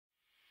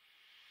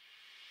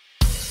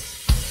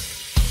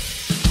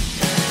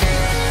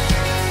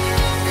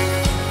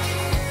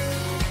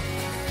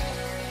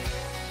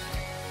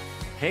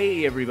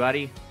Hey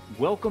everybody,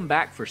 welcome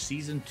back for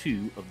Season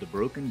 2 of the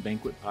Broken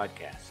Banquet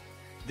Podcast.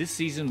 This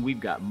season we've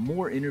got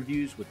more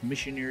interviews with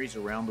missionaries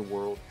around the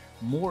world,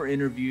 more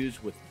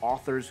interviews with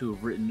authors who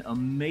have written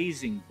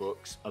amazing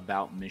books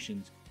about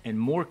missions, and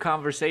more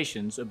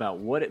conversations about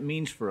what it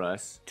means for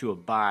us to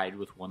abide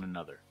with one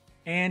another.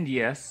 And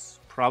yes,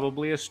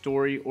 probably a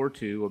story or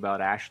two about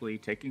Ashley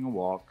taking a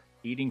walk,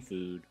 eating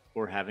food,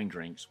 or having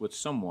drinks with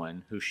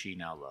someone who she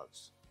now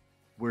loves.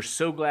 We're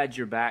so glad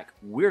you're back,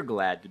 we're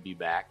glad to be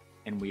back,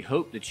 and we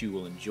hope that you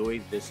will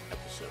enjoy this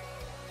episode.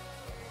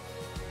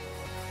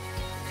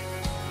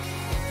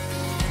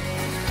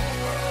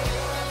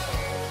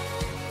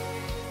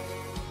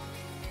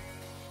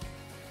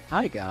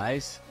 Hi,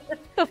 guys.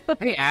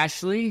 Hey,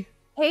 Ashley.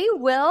 Hey,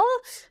 Will.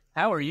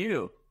 How are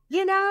you?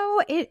 You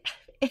know,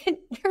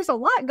 there's a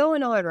lot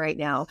going on right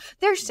now.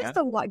 There's just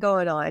a lot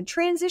going on.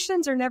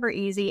 Transitions are never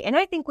easy, and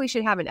I think we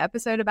should have an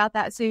episode about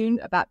that soon,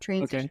 about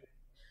transitions. Okay,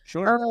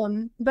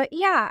 sure. But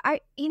yeah,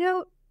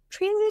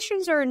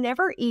 transitions are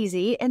never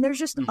easy, and there's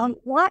just a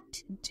lot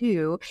to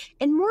do.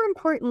 And more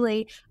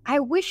importantly, I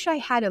wish I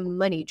had a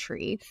money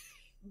tree.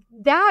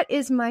 That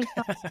is my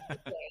thought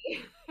today.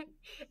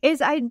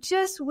 Is I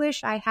just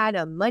wish I had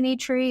a money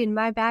tree in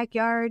my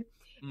backyard.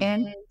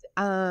 And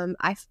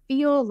I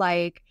feel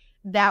like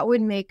that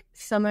would make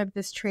some of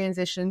this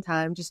transition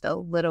time just a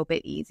little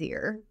bit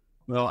easier.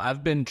 Well,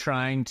 I've been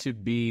trying to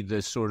be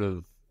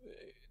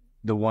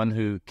the one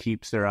who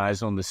keeps their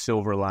eyes on the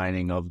silver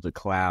lining of the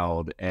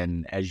cloud.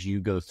 And as you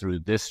go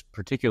through this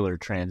particular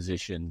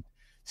transition,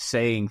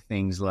 saying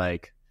things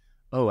like,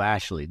 oh,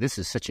 Ashley, this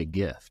is such a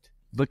gift.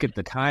 Look at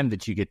the time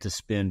that you get to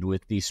spend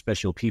with these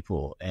special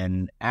people.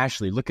 And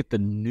Ashley, look at the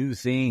new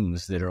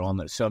things that are on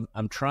there. So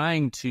I'm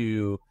trying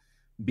to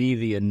be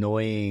the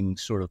annoying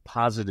sort of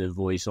positive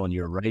voice on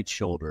your right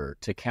shoulder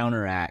to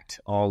counteract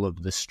all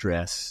of the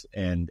stress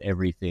and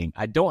everything.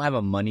 I don't have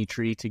a money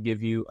tree to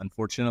give you,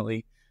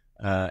 unfortunately.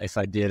 If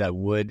I did, I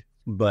would.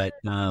 But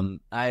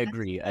I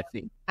agree. I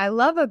think I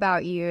love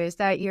about you is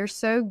that you're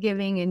so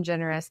giving and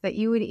generous that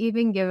you would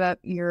even give up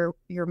your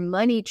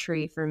money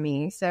tree for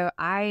me. So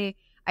I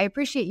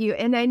appreciate you.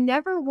 And I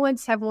never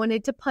once have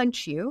wanted to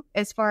punch you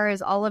as far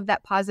as all of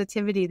that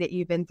positivity that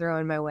you've been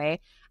throwing my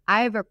way.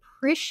 I've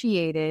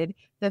appreciated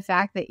the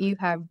fact that you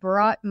have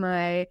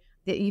that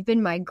you've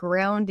been my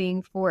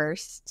grounding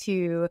force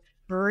to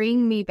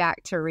bring me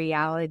back to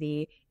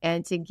reality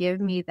and to give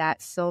me that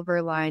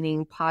silver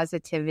lining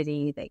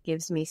positivity that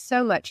gives me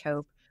so much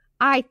hope.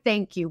 I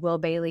thank you, Will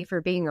Bailey, for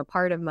being a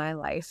part of my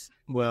life.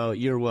 Well,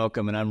 you're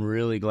welcome. And I'm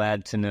really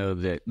glad to know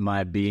that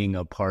my being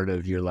a part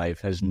of your life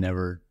has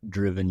never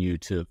driven you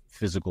to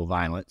physical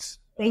violence.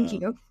 Thank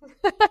you.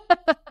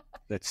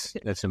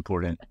 That's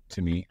important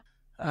to me.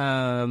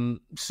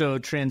 So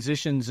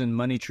transitions and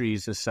money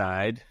trees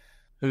aside,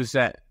 who's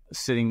that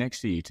sitting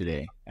next to you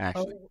today,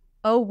 Ashley?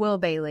 Oh, Will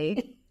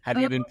Bailey.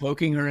 Have you been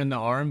poking her in the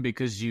arm?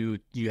 Because you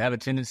have a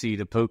tendency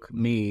to poke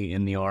me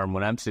in the arm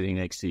when I'm sitting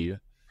next to you.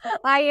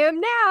 I am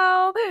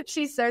now.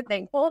 She's so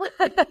thankful.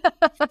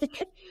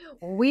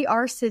 We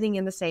are sitting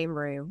in the same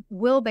room.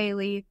 Will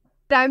Bailey.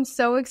 I'm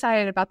so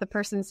excited about the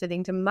person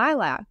sitting to my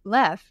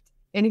left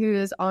and who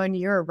is on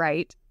your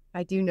right.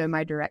 I do know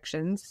my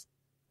directions.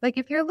 Like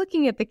if you're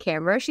looking at the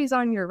camera, she's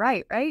on your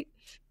right, right?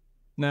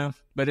 No,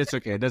 but it's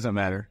okay. It doesn't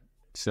matter.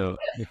 So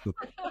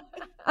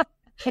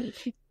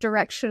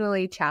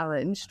directionally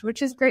challenged,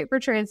 which is great for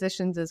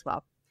transitions as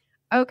well.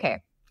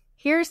 Okay,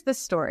 here's the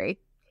story.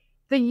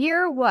 The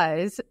year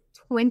was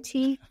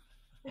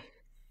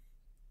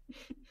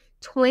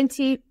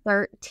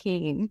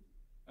 2013.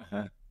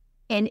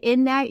 And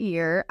in that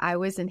year, I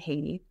was in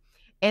Haiti.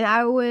 And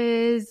I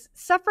was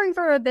suffering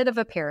from a bit of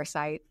a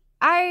parasite.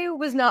 I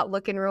was not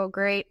looking real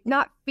great,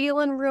 not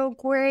feeling real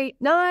great,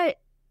 not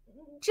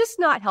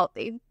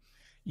healthy.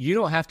 You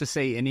don't have to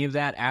say any of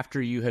that after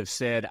you have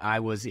said I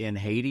was in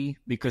Haiti,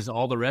 because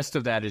all the rest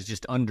of that is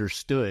just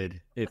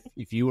understood.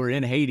 If you were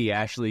in Haiti,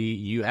 Ashley,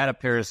 you had a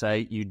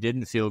parasite, you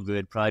didn't feel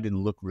good, probably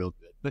didn't look real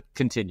good. But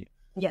continue.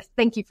 Yes,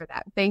 thank you for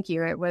that. Thank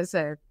you. It was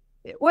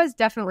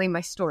definitely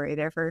my story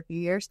there for a few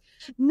years.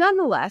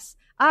 Nonetheless,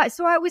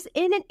 so I was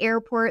in an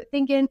airport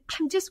thinking,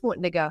 I'm just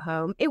wanting to go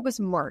home. It was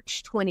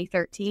March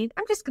 2013.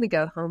 I'm just going to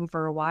go home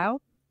for a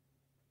while.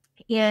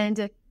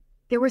 And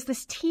there was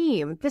this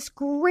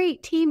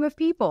great team of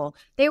people.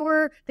 They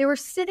were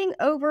sitting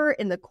over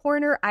in the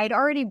corner. I'd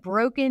already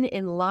broken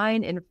in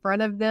line in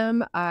front of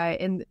them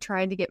in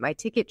trying to get my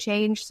ticket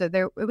changed. So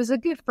it was a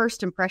good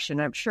first impression,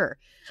 I'm sure.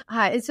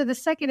 And so the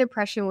second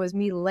impression was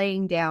me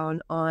laying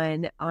down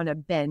on a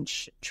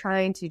bench,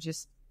 trying to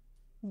just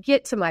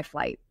get to my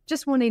flight,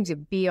 just wanting to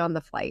be on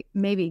the flight,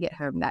 maybe get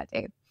home that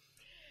day.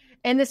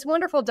 And this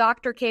wonderful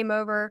doctor came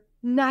over.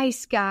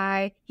 Nice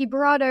guy. He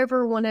brought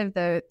over one of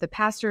the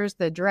pastors,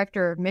 the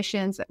director of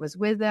missions that was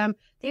with them.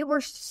 They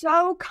were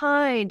so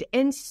kind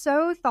and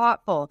so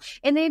thoughtful.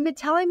 And they'd been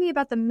telling me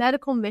about the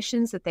medical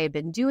missions that they'd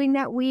been doing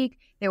that week.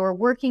 They were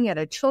working at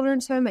a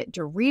children's home at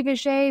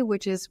Derivage,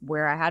 which is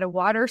where I had a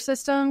water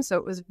system. So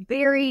it was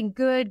very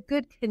good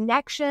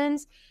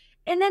connections.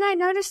 And then I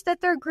noticed that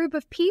there are a group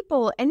of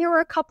people, and there were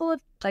a couple of,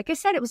 like I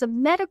said, it was a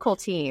medical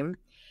team.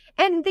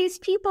 And these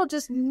people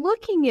just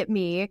looking at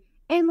me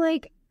and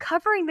like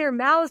covering their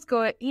mouths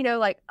going,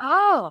 like,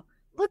 oh,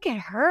 look at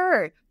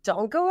her.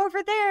 Don't go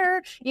over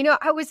there.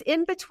 I was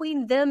in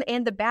between them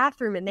and the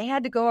bathroom, and they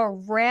had to go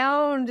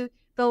around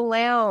the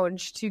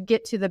lounge to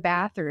get to the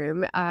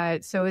bathroom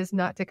so as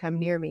not to come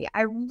near me.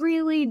 I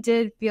really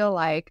did feel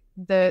like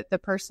the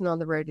person on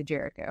the road to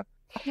Jericho.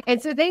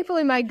 And so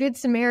thankfully my good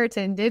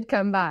Samaritan did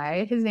come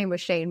by. His name was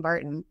Shane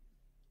Barton.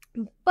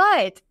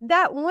 But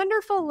that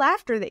wonderful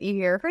laughter that you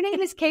hear, her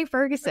name is Kay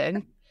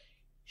Ferguson.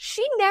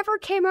 She never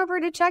came over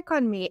to check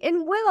on me.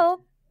 And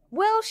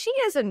well, she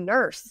is a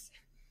nurse.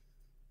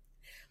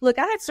 Look,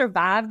 I had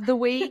survived the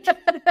week.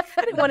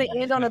 I didn't want to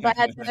end on a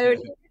bad note. You're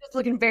just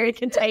looking very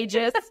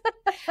contagious.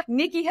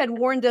 Nikki had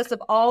warned us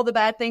of all the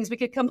bad things we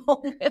could come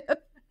home with.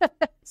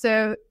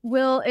 So,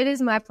 Will, it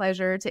is my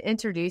pleasure to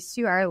introduce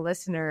to our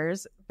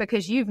listeners,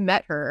 because you've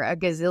met her a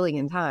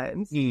gazillion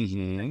times.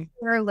 Mm-hmm.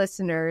 For our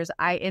listeners,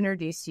 I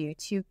introduce you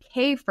to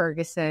Kay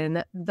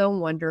Ferguson, the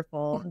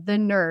wonderful, the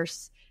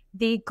nurse,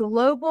 the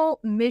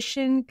Global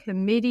Mission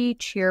Committee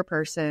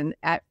chairperson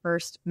at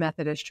First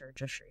Methodist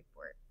Church of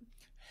Shreveport.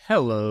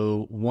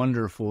 Hello,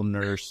 wonderful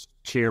nurse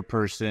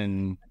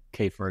chairperson,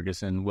 Kay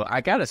Ferguson. Well,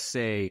 I got to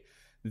say,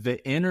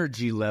 the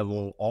energy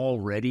level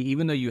already,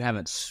 even though you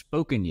haven't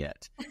spoken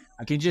yet,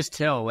 I can just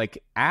tell,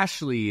 like,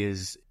 Ashley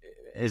is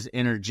as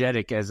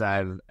energetic as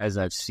I've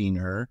seen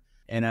her.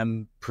 And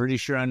I'm pretty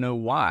sure I know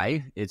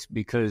why. It's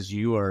because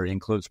you are in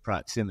close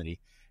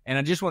proximity. And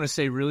I just want to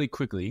say really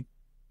quickly,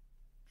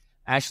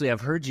 Ashley, I've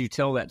heard you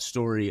tell that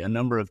story a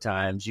number of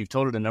times. You've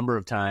told it a number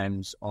of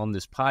times on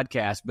this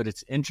podcast, but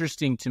it's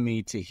interesting to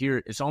me to hear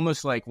it. It's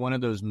almost like one of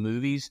those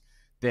movies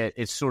that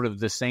it's sort of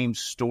the same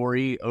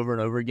story over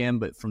and over again,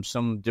 but from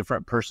some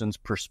different person's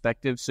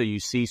perspective. So you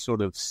see sort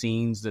of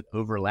scenes that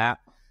overlap,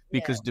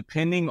 because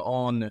depending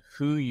on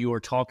who you're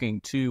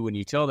talking to when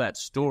you tell that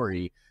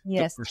story,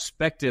 the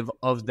perspective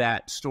of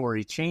that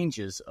story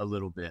changes a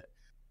little bit.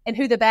 And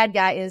who the bad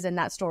guy is in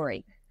that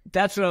story.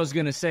 That's what I was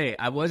going to say.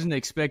 I wasn't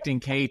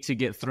expecting Kay to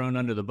get thrown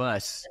under the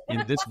bus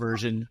in this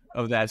version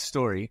of that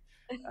story.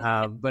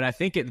 But I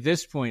think at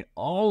this point,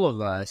 all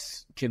of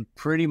us can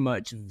pretty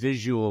much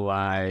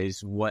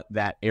visualize what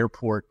that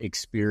airport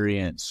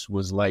experience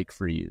was like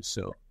for you.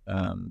 So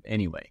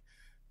anyway,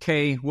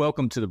 Kay,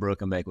 welcome to the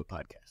Broken Banquet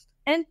podcast.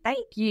 And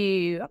thank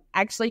you. I'm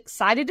actually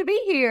excited to be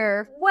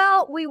here.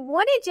 Well, we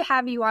wanted to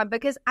have you on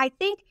because I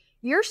think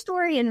your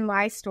story and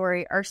my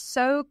story are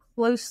so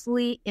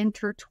closely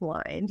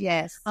intertwined.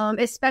 Yes.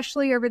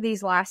 Especially over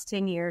these last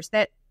 10 years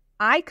that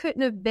I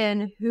couldn't have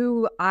been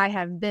who I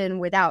have been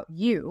without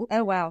you.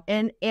 Oh, wow.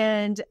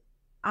 And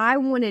I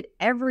wanted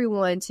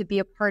everyone to be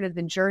a part of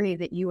the journey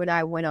that you and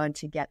I went on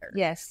together.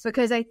 Yes.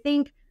 Because I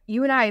think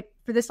you and I,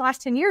 for this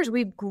last 10 years,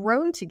 we've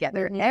grown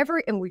together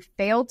and we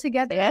failed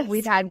together. Yes.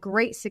 We've had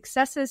great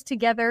successes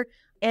together.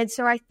 And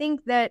so I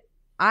think that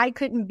I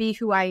couldn't be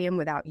who I am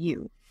without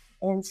you.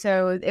 And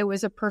so it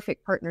was a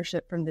perfect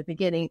partnership from the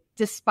beginning,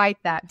 despite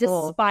that.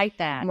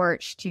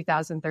 March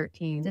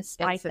 2013.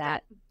 Despite incident.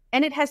 that.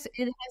 And it has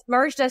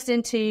merged us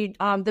into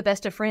the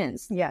best of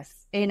friends.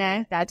 Yes.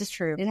 That is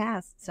true. It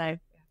has. So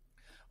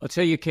I'll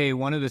tell you, Kay,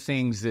 one of the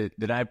things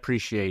that I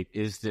appreciate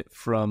is that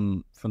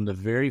from the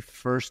very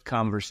first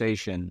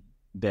conversation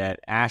that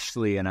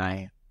Ashley and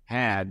I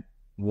had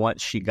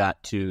once she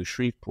got to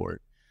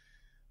Shreveport,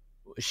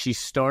 she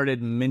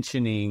started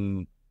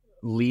mentioning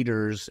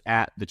leaders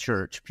at the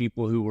church,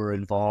 people who were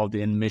involved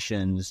in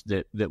missions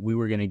that we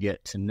were going to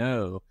get to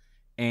know.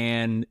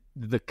 And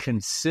the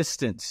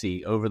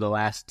consistency over the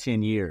last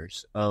 10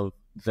 years of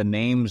the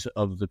names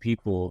of the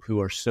people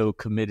who are so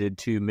committed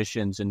to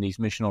missions and these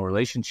missional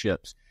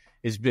relationships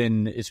it's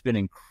been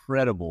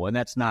incredible. And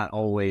that's not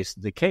always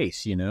the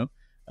case, you know.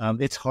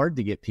 It's hard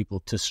to get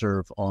people to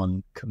serve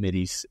on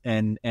committees,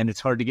 and it's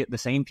hard to get the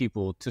same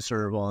people to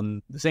serve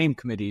on the same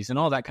committees and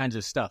all that kinds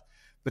of stuff.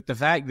 But the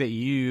fact that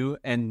you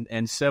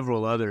and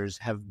several others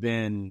have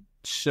been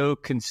so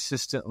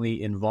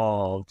consistently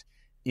involved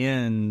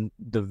in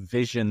the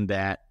vision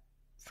that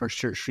First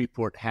Church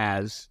Shreveport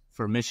has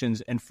for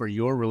missions and for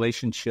your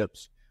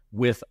relationships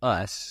with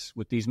us,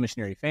 with these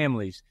missionary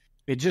families,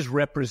 it just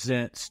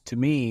represents to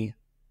me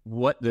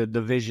what the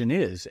vision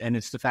is. And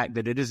it's the fact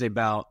that it is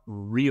about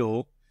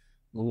real,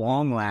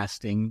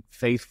 long-lasting,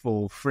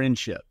 faithful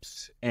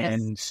friendships.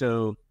 And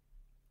so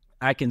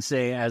I can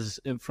say, as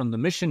from the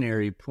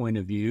missionary point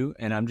of view,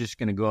 and I'm just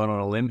going to go out on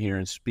a limb here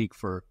and speak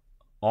for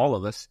all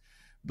of us,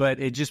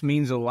 but it just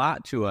means a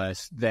lot to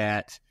us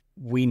that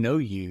we know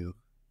you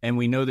and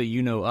we know that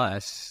you know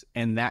us.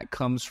 And that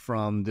comes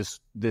from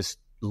this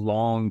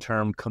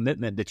long-term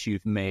commitment that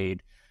you've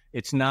made.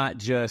 It's not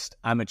just,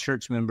 I'm a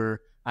church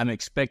member, I'm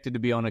expected to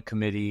be on a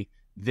committee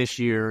this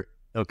year.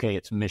 Okay,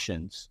 it's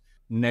missions.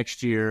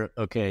 Next year,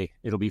 okay,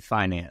 it'll be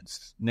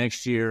finance.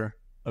 Next year,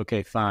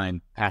 okay,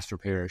 fine, pastor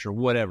parish or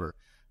whatever.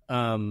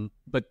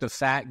 But the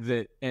fact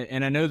that,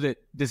 and I know that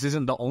this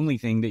isn't the only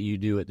thing that you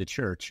do at the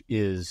church,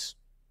 is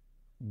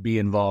be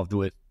involved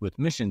with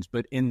missions.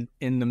 But in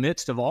the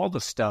midst of all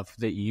the stuff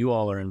that you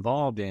all are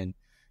involved in,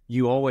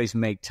 you always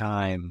make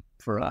time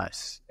for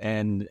us.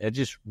 And it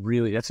just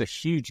really, that's a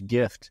huge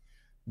gift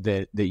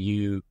that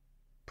you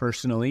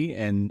personally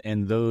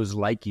and those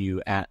like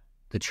you at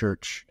the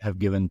church have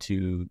given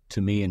to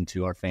me and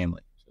to our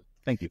family. So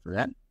thank you for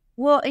that.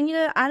 Well, and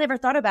I never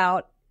thought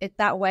about it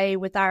that way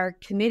with our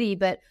committee,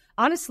 but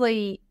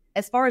honestly,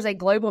 as far as a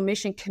global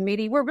mission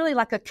committee, we're really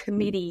like a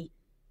committee.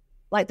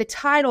 Like the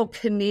title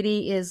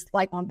committee is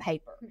like on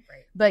paper,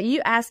 right. But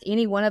you ask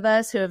any one of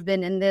us who have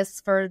been in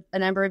this for a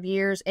number of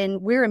years,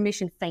 and we're a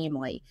mission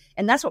family,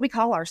 and that's what we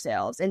call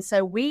ourselves. And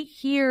so we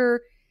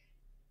here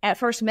at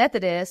First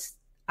Methodist,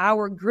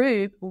 our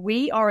group,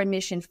 we are a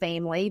mission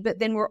family, but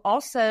then we're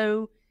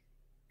also,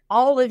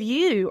 all of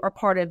you are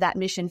part of that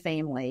mission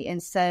family.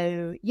 And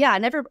so, yeah,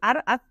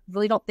 I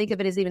really don't think of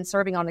it as even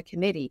serving on a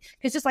committee.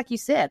 Because just like you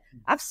said,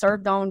 I've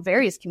served on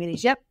various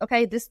committees. Yep.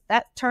 Okay.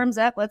 That term's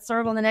up. Let's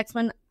serve on the next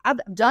one. I've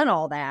done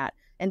all that.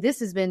 And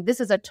this is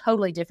a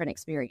totally different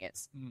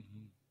experience.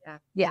 Mm-hmm.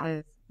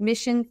 Yeah.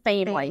 Mission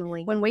family.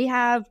 When we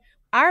have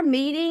our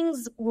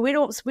meetings, we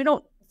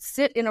don't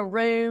sit in a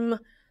room.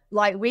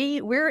 Like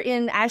we're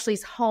in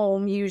Ashley's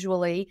home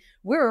usually.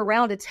 We're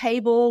around a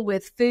table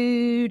with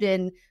food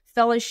and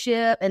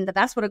fellowship, and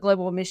that's what a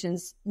global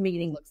missions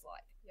meeting looks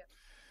like. Yeah.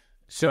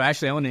 So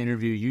Ashley, I want to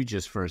interview you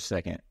just for a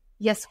second.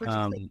 Yes,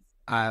 please.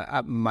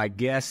 My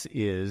guess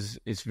is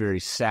it's very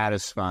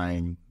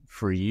satisfying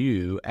for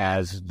you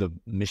as the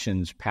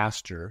missions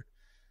pastor.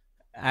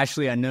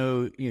 Ashley, I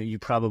know you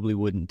probably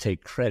wouldn't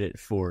take credit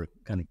for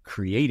kind of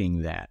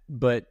creating that,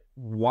 but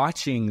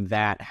watching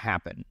that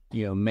happen,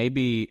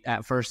 maybe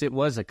at first it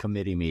was a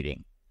committee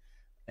meeting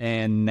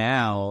and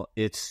now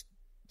it's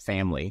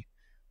family.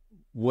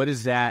 What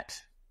is that?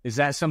 Is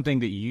that something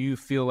that you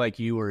feel like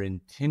you were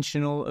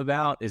intentional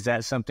about? Is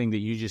that something that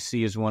you just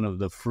see as one of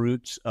the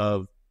fruits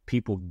of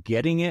people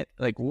getting it?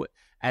 Like,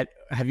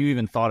 have you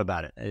even thought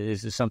about it?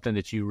 Is this something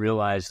that you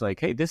realize, like,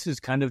 hey, this is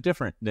kind of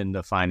different than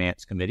the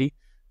finance committee?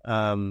 You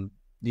know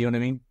what I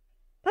mean?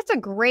 That's a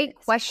great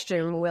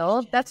question,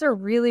 Will. That's a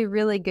really,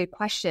 really good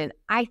question.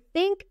 I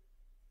think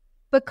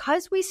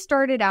because we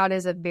started out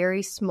as a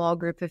very small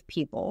group of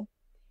people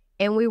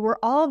and we were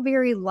all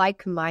very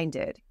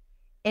like-minded,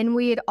 and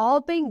we had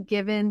all been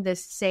given the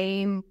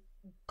same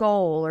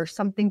goal or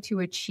something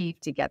to achieve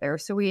together.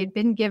 So we had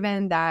been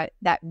given that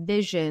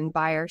vision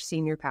by our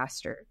senior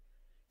pastor.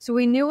 So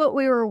we knew what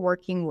we were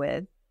working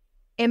with.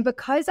 And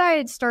because I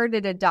had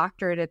started a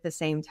doctorate at the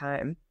same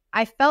time,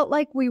 I felt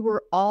like we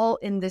were all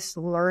in this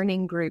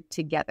learning group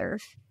together.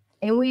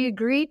 And we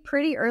agreed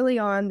pretty early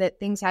on that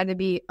things had to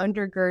be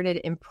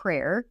undergirded in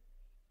prayer.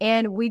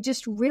 And we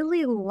just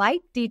really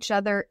liked each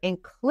other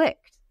and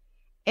clicked.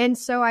 And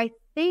so I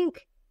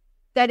think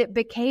that it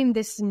became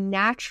this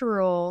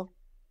natural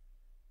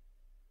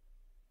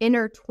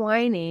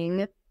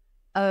intertwining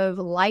of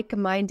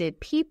like-minded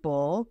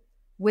people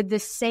with the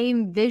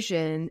same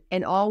vision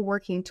and all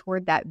working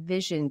toward that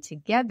vision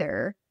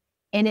together.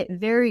 And it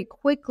very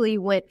quickly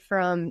went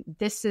from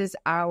this is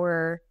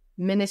our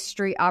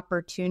ministry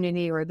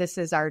opportunity or this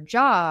is our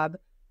job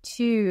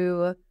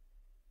to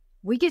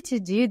we get to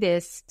do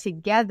this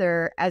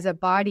together as a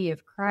body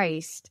of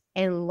Christ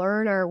and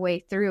learn our way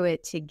through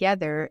it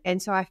together.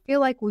 And so I feel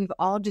like we've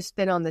all just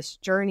been on this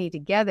journey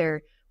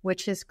together,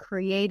 which has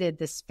created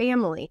this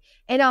family.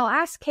 And I'll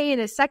ask Kay in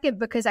a second,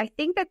 because I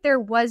think that there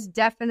was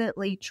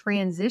definitely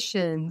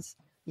transitions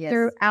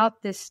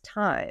throughout this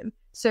time.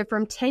 So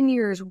from 10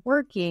 years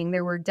working,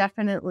 there were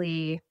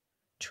definitely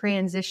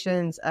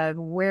transitions of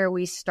where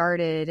we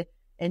started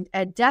and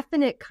a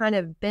definite kind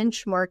of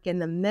benchmark in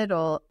the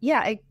middle.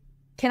 Yeah.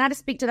 Can I just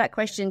speak to that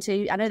question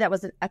too? I know that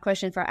was a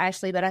question for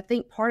Ashley, but I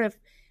think part of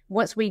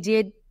once we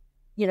did,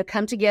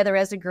 come together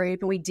as a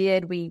group and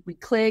we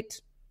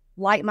clicked,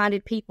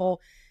 like-minded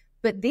people,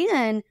 but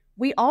then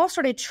we all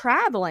started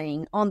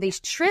traveling on these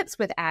trips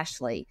with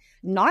Ashley,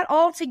 not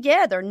all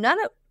together.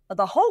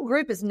 The whole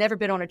group has never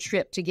been on a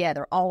trip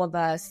together, all of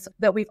us,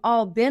 but we've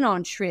all been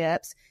on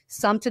trips,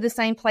 some to the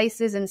same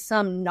places and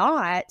some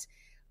not.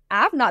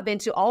 I've not been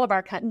to all of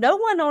our countries. No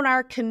one on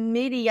our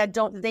committee, I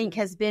don't think,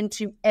 has been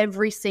to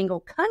every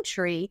single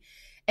country.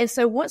 And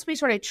so once we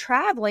started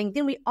traveling,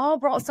 then we all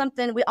brought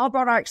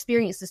our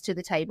experiences to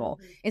the table.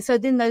 Mm-hmm. And so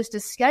then those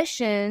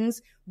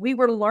discussions, we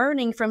were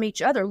learning from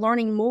each other,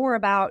 learning more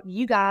about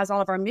you guys,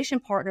 all of our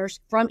mission partners,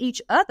 from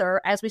each other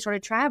as we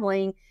started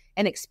traveling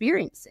and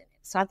experiencing it.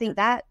 So I think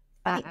that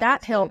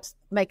helps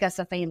make us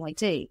a family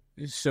too.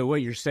 So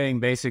what you're saying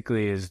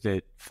basically is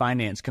that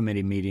finance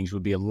committee meetings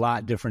would be a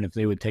lot different if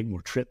they would take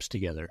more trips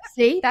together.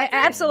 See,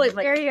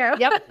 absolutely. There you go.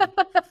 Yep.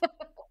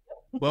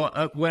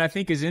 Well, what I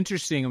think is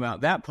interesting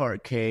about that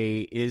part, Kay,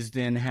 is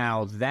then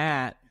how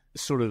that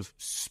sort of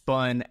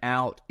spun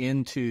out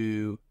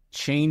into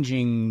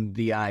changing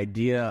the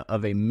idea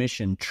of a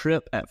mission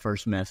trip at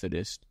First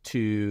Methodist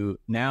to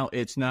now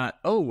it's not,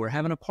 oh, we're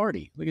having a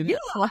party. Look at this.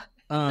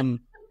 Yeah.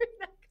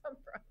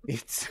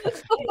 It's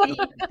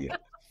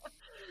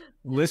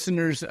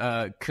Listeners,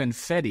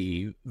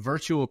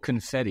 virtual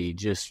confetti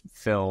just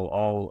fell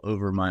all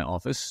over my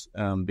office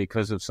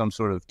because of some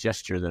sort of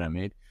gesture that I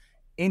made.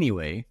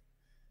 Anyway,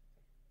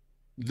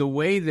 the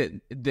way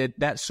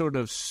that sort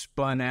of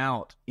spun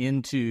out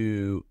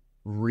into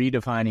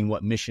redefining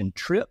what mission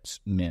trips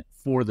meant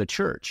for the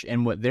church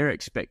and what their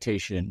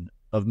expectation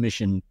of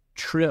mission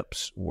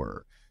trips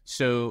were.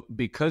 So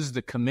because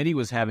the committee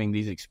was having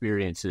these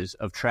experiences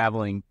of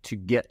traveling to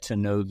get to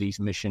know these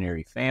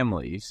missionary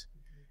families,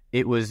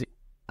 it was,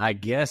 I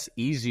guess,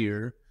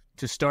 easier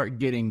to start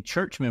getting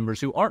church members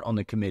who aren't on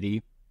the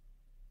committee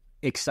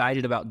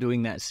excited about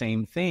doing that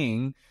same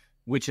thing,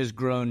 which has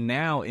grown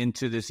now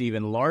into this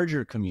even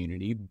larger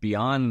community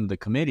beyond the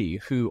committee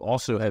who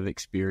also have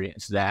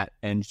experienced that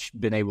and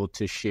been able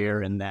to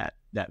share in that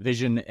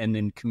vision and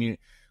then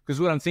community. Because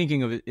what I'm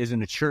thinking of is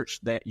in a church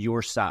that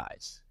your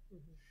size,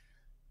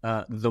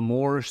 the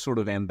more sort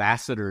of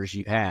ambassadors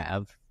you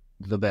have,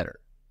 the better.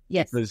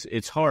 Yes. Because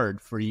it's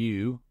hard for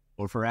you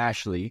or for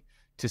Ashley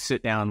to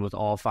sit down with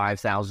all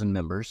 5,000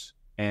 members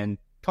and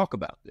talk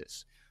about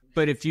this.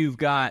 But if you've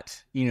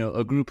got,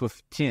 a group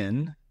of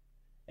 10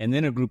 and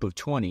then a group of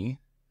 20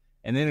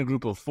 and then a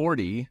group of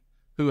 40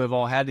 who have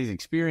all had these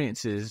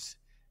experiences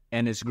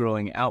and it's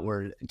growing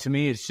outward, to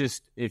me, it's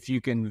just, if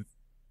you can,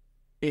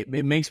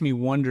 it makes me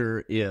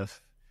wonder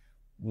if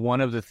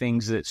one of the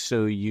things that's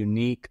so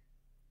unique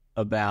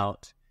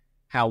about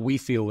how we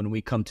feel when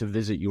we come to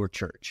visit your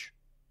church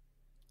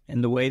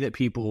and the way that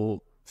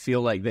people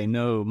feel like they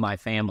know my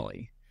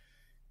family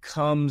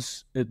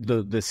comes,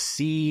 the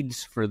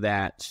seeds for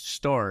that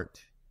start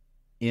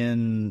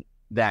in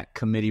that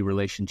committee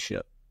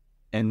relationship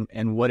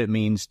and what it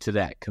means to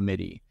that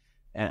committee.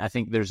 And I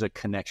think there's a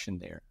connection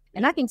there.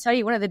 And I can tell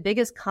you one of the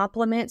biggest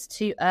compliments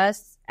to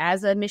us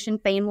as a mission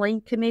family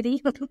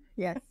committee,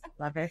 Yes,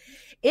 love it.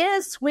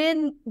 is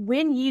when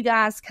you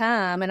guys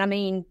come, and I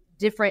mean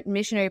different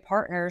missionary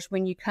partners,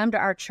 when you come to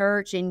our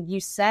church and you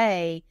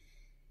say,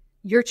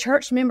 your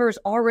church members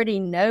already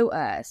know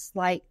us,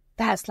 like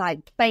that's like,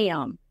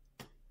 bam,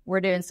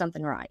 we're doing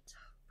something right.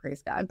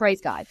 Praise God.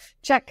 Praise God.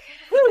 Check.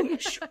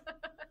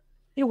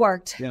 It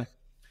worked. Yeah.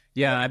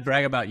 Yeah, I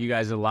brag about you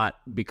guys a lot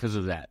because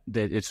of that.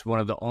 That it's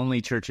one of the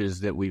only churches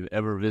that we've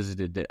ever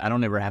visited that I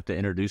don't ever have to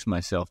introduce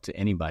myself to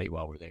anybody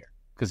while we're there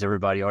because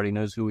everybody already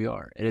knows who we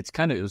are. And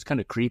it was kind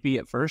of creepy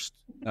at first.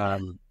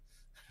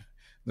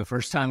 The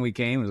first time we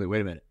came, I was like,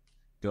 wait a minute.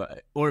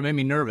 Or it made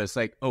me nervous.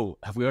 Like, oh,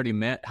 have we already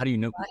met? How do you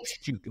know?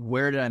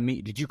 Where did I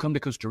meet? Did you come to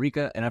Costa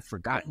Rica and I've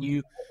forgotten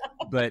you?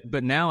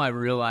 But now I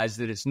realize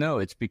that it's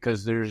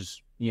because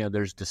there's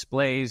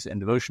displays and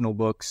devotional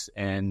books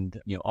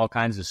and, all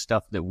kinds of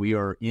stuff that we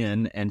are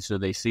in. And so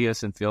they see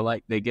us and feel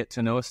like they get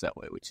to know us that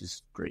way, which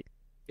is great.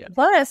 Yeah.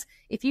 Plus,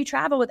 if you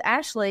travel with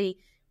Ashley,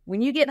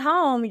 when you get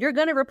home, you're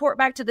going to report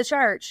back to the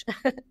church,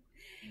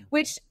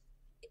 which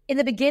in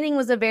the beginning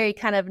was a very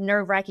kind of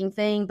nerve-wracking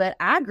thing, but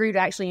I grew to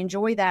actually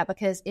enjoy that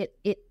because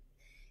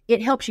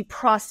it helps you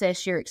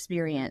process your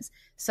experience.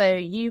 So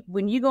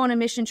when you go on a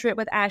mission trip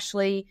with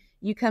Ashley,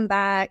 you come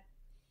back.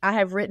 I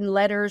have written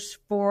letters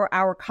for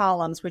our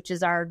columns, which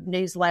is our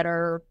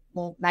newsletter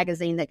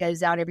magazine that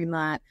goes out every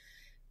month.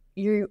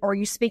 You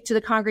speak to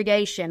the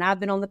congregation. I've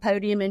been on the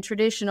podium in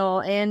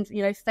traditional and,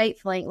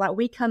 Faith Link. Like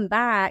we come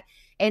back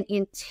and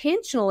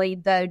intentionally,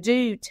 though,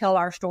 do tell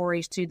our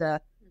stories to the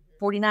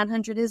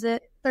 4,900, is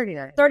it?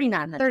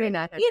 3,900.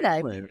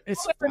 3,900.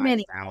 It's for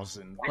many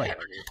 5,000.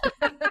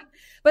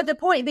 But the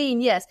point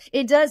being, yes,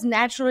 it does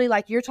naturally,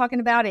 like you're talking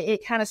about,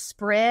 it kind of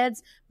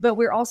spreads, but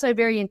we're also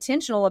very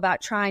intentional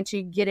about trying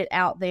to get it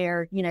out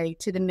there,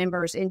 to the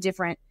members in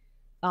different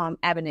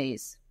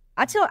avenues.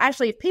 I tell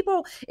Ashley,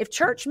 if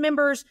church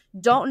members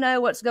don't know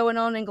what's going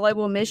on in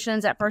global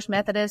missions at First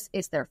Methodist,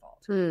 it's their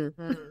fault.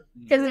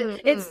 Because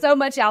it's so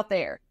much out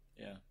there.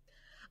 Yeah.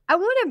 I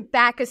want to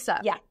back us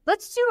up. Yeah.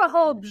 Let's do a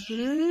whole...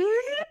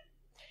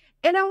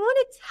 And I want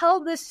to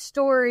tell this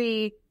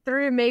story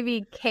through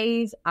maybe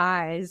Kay's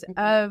eyes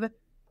of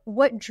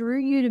what drew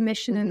you to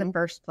mission in the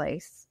first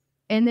place.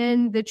 And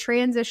then the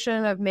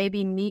transition of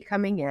maybe me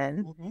coming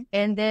in.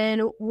 And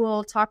then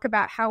we'll talk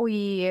about how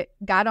we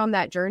got on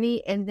that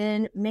journey. And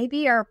then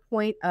maybe our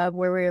point of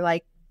where we're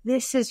like,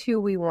 this is who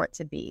we want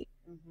to be.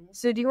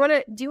 So do you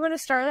want to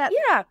start that?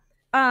 Yeah.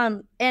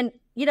 And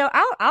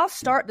I'll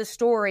start the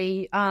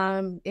story.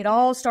 It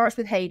all starts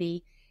with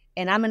Haiti.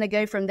 And I'm going to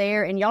go from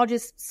there. And y'all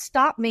just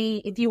stop me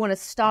if you want to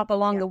stop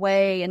along the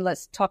way and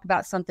let's talk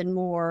about something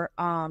more.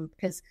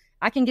 Because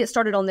I can get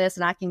started on this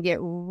and I can get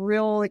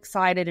real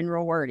excited and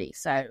real wordy.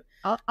 So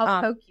I'll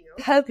poke you.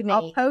 Poke me.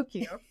 I'll poke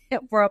you.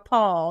 For a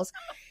pause.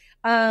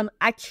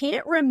 I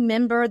can't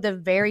remember the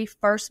very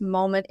first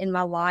moment in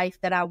my life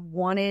that I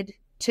wanted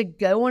to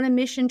go on a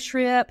mission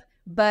trip,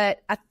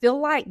 but I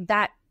feel like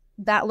that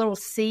little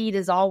seed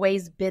has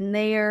always been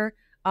there.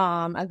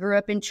 I grew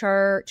up in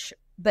church.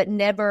 But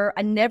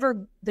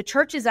the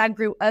churches I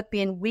grew up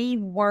in, we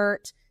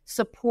weren't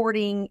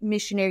supporting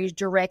missionaries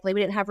directly.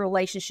 We didn't have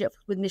relationships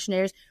with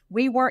missionaries.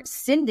 We weren't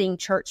sending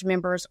church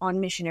members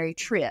on missionary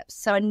trips.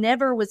 So I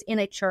never was in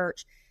a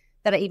church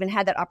that I even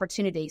had that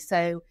opportunity.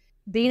 So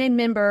being a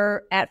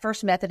member at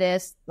First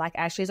Methodist, like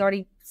Ashley's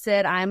already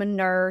said, I'm a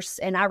nurse.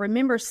 And I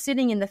remember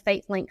sitting in the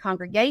Faith Link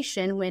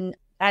congregation when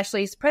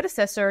Ashley's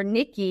predecessor,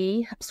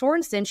 Nikki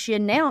Sorensen, she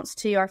announced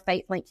to our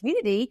Faith Link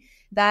community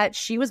that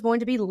she was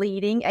going to be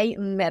leading a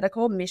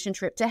medical mission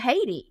trip to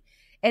Haiti.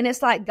 And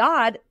it's like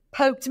God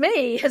poked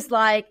me. It's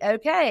like,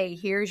 okay,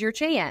 here's your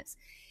chance.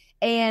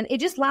 And it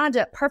just lined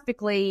up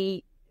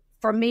perfectly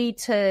for me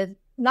to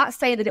not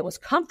say that it was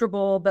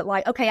comfortable, but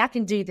like, okay, I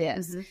can do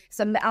this. Mm-hmm.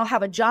 So I'll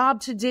have a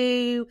job to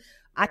do.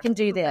 I can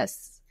do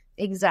this.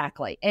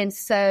 Exactly. And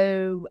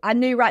so I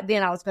knew right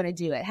then I was going to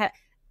do it. I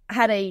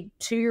had a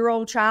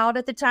 2-year-old child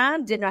at the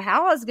time. Didn't know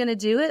how I was going to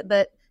do it,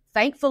 but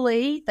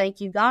thankfully,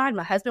 thank you, God,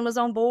 my husband was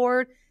on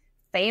board.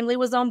 Family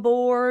was on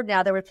board.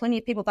 Now, there were plenty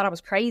of people thought I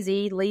was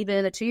crazy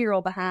leaving a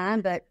 2-year-old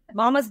behind, but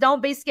mamas,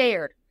 don't be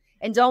scared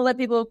and don't let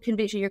people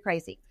convince you you're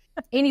crazy.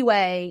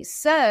 Anyway,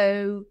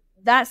 so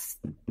that's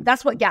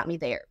what got me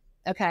there.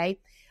 Okay.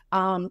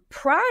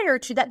 Prior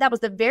to that, that was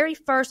the very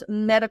first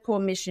medical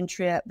mission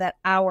trip that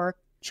our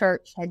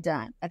church had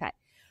done. Okay.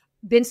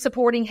 Been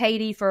supporting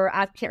Haiti for,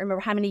 I can't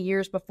remember how many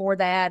years before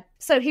that.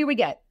 So here we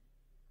go.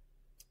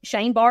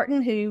 Shane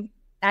Barton, who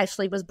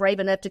actually was brave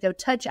enough to go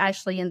touch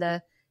Ashley in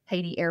the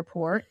Haiti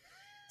airport.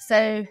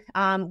 So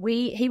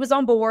he was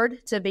on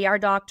board to be our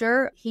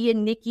doctor. He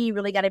and Nikki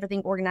really got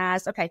everything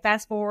organized. Okay,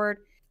 fast forward.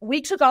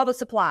 We took all the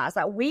supplies.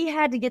 Like, we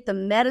had to get the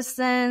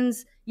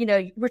medicines. You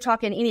know, we're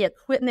talking any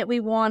equipment we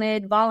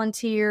wanted,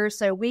 volunteers.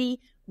 So we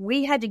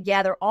had to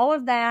gather all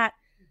of that,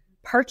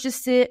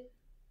 purchase it,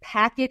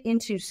 pack it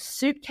into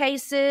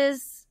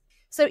suitcases.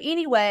 So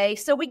anyway,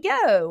 so we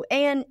go.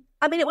 And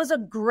I mean, it was a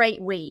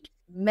great week.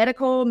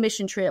 Medical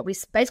mission trip.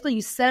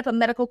 You set up a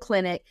medical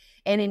clinic,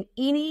 and in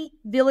any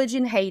village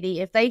in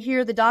Haiti, if they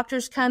hear the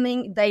doctor's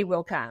coming, they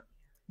will come.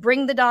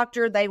 Bring the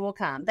doctor, they will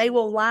come. They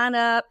will line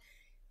up,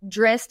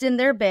 dressed in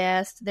their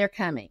best, they're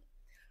coming.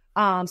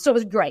 So it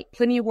was great.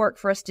 Plenty of work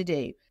for us to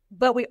do.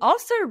 But we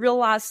also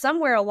realized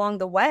somewhere along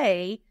the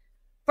way,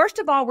 first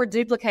of all, we're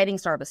duplicating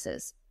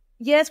services.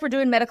 Yes, we're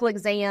doing medical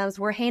exams.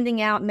 We're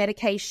handing out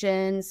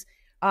medications.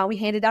 We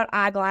handed out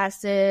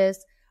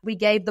eyeglasses. We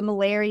gave the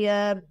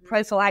malaria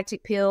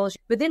prophylactic pills.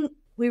 But then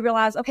we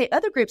realized, okay,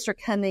 other groups are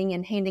coming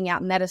and handing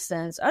out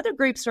medicines. Other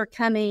groups are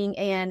coming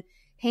and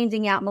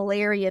handing out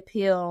malaria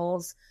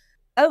pills.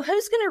 Oh,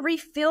 who's going to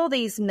refill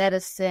these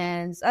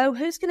medicines? Oh,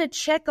 who's going to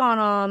check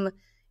on them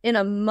in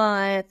a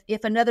month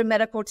if another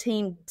medical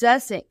team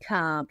doesn't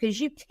come?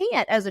 Because you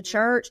can't, as a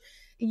church,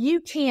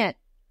 you can't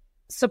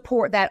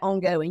support that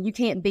ongoing. You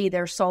can't be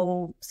their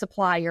sole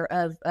supplier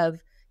of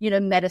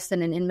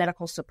medicine and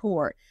medical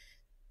support.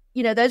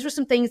 Those were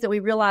some things that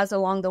we realized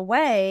along the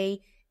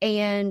way.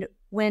 And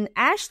when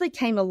Ashley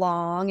came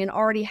along and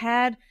already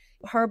had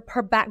her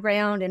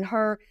background and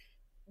her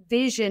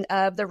vision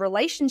of the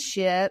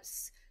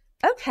relationships,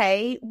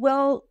 okay,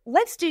 well,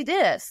 let's do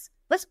this.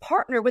 Let's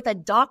partner with a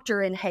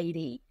doctor in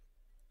Haiti.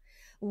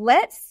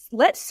 Let's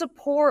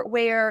support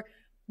where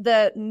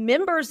the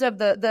members of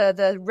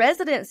the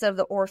residents of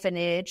the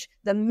orphanage,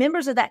 the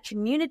members of that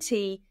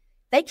community,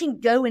 they can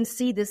go and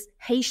see this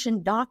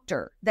Haitian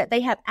doctor that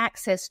they have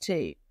access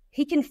to.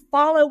 He can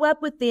follow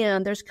up with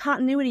them. There's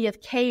continuity of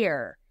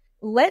care.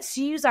 Let's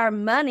use our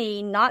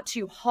money not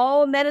to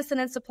haul medicine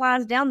and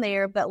supplies down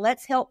there, but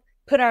let's help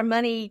put our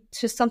money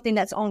to something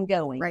that's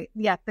ongoing. Right.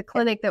 Yeah. The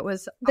clinic that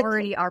was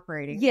already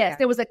operating. Yes. Yeah.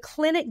 There was a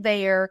clinic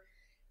there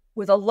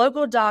with a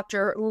local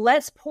doctor.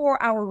 Let's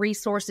pour our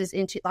resources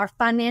our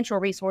financial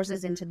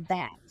resources into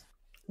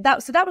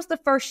that. So that was the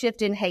first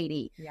shift in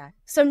Haiti. Yeah.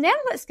 So now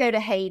let's go to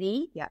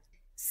Haiti. Yeah.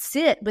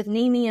 Sit with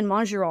Nimi and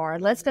Mongerard.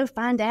 Let's go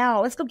find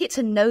out. Let's go get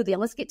to know them.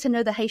 Let's get to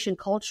know the Haitian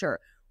culture.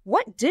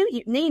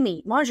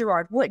 Nimi,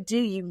 Mongerard, what do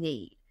you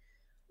need?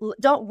 We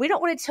don't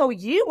want to tell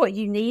you what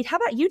you need. How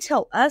about you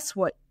tell us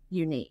what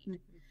you need? Mm-hmm.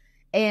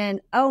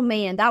 And oh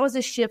man, that was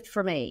a shift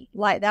for me.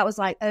 That was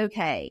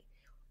okay.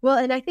 Well,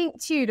 and I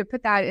think too, to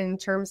put that in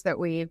terms that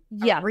we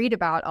read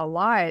about a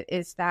lot,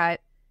 is that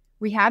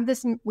we had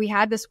this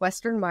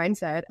Western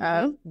mindset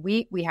of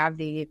we have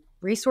the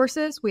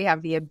resources, we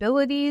have the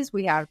abilities,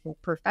 we have the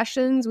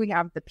professions, we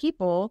have the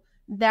people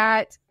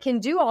that can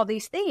do all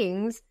these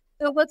things.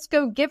 So let's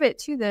go give it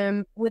to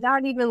them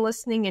without even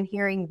listening and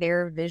hearing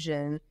their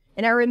vision.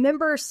 And I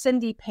remember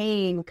Cindy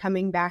Payne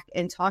coming back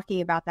and talking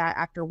about that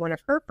after one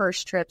of her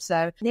first trips.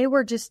 So they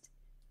were just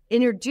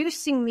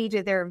introducing me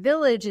to their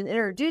village and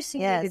introducing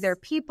me to their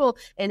people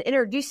and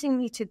introducing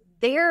me to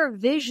their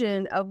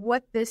vision of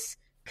what this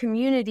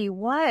community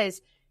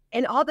was.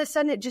 And all of a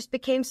sudden, it just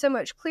became so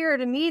much clearer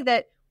to me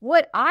that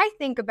what I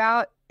think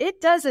about, it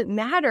doesn't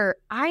matter.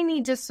 I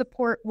need to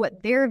support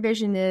what their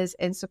vision is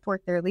and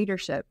support their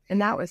leadership.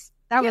 And that was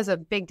a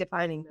big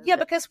defining moment. Yeah,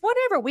 because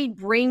whatever we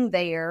bring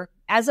there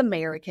as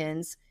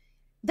Americans,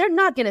 they're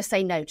not going to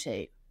say no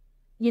to.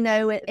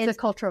 It's a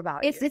cultural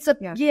value.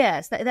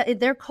 Yes,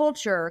 their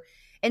culture.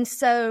 And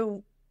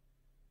so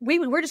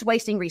we're just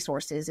wasting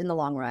resources in the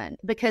long run,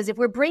 because if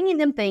we're bringing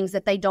them things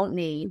that they don't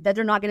need, that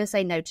they're not going to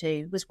say no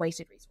to, was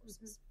wasted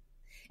resources.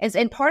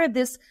 And part of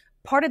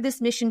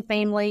this mission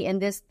family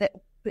and this, that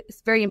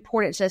it's very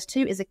important to us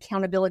too is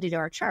accountability to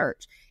our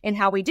church and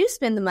how we do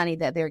spend the money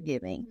that they're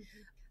giving.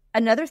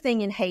 Another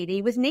thing in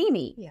Haiti was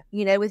Nimi,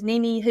 with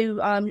Nimi,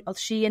 who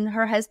she and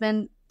her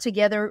husband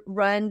together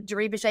run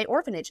Derivache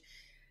Orphanage.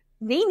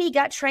 Nimi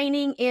got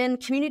training in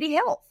community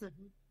health.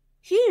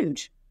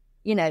 Huge,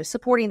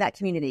 supporting that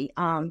community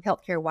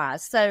healthcare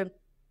wise. So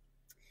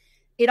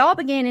it all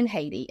began in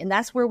Haiti, and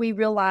that's where we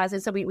realized.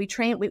 And so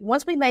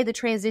once we made the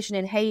transition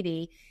in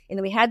Haiti, and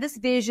then we had this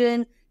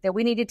vision that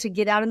we needed to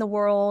get out in the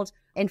world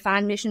and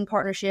find mission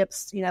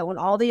partnerships, on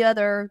all the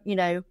other,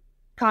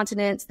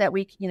 continents that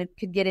we,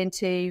 could get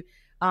into.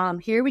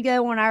 Here we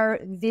go on our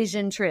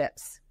vision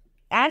trips.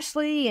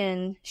 Ashley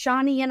and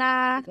Shawnee and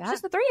I,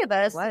 just the three of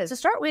us to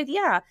start with.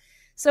 Yeah.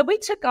 So we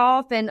took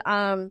off, and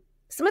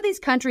some of these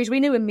countries we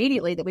knew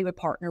immediately that we would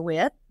partner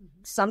with.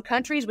 Some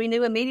countries we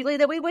knew immediately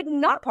that we would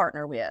not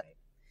partner with.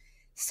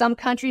 Some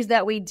countries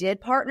that we did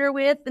partner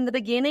with in the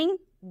beginning,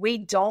 we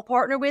don't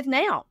partner with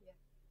now.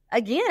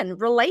 Again,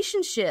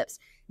 relationships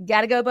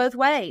got to go both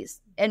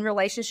ways, and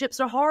relationships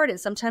are hard, and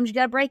sometimes you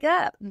got to break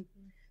up.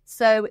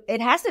 So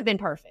it hasn't been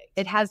perfect.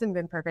 It hasn't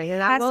been perfect.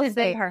 And I will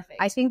say,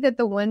 I think that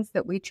the ones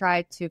that we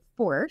tried to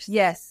force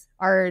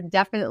are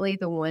definitely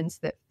the ones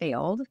that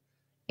failed,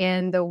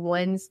 and the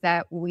ones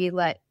that we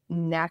let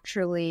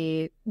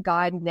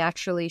God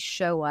naturally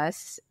show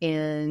us,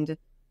 and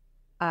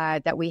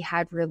that we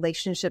had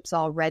relationships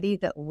already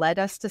that led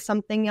us to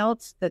something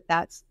else,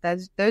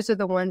 those are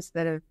the ones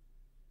that have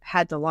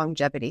had the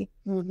longevity.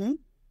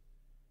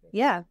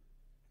 Yeah.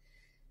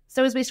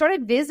 So as we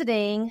started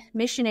visiting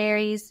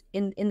missionaries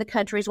in the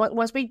countries,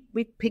 once we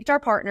picked our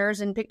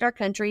partners and picked our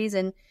countries,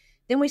 and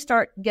then we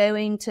start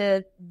going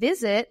to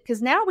visit,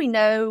 because now we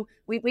know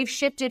we've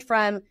shifted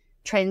from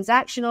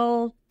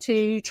transactional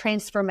to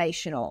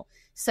transformational.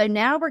 So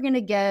now we're going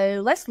to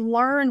go, let's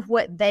learn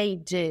what they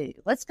do.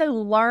 Let's go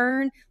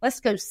learn. Let's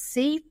go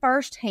see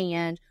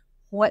firsthand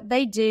what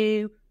they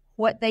do,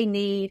 what they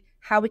need,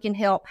 how we can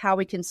help, how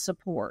we can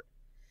support.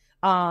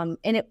 And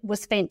it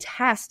was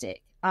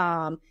fantastic.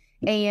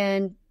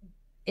 And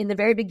in the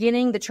very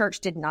beginning, the church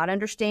did not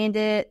understand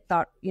it,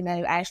 thought,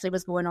 Ashley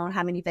was going on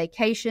how many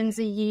vacations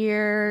a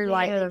year,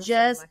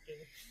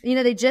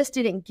 they just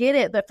didn't get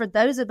it. But for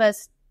those of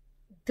us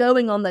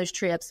going on those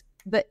trips,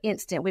 but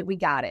instant, we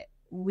got it.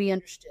 We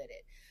understood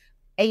it.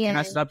 And can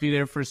I stop you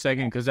there for a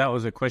second? Because that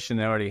was a question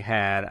they already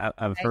had.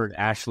 I've heard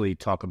Ashley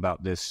talk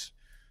about this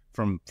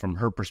from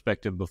her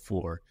perspective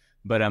before,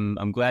 but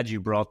I'm glad you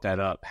brought that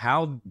up.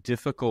 How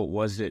difficult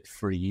was it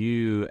for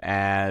you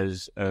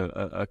as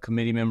a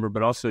committee member,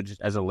 but also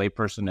just as a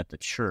layperson at the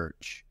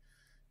church,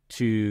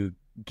 to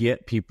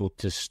get people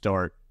to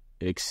start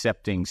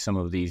accepting some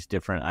of these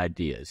different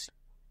ideas?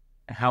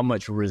 How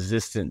much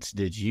resistance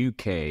did you,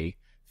 Kay,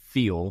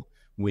 feel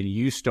when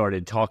you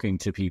started talking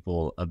to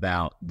people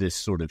about this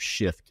sort of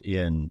shift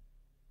in,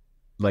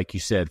 like you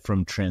said,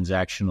 from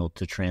transactional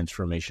to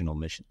transformational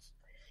missions?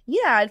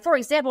 Yeah. For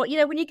example,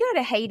 when you go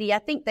to Haiti, I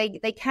think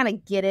they kind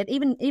of get it,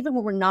 even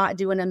when we're not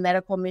doing a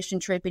medical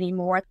mission trip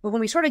anymore. But when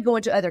we started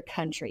going to other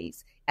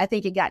countries, I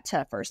think it got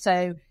tougher.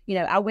 So,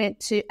 I went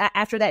to,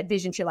 after that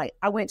vision trip,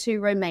 I went to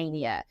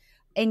Romania.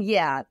 And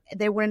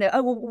they want to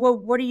know, well,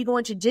 what are you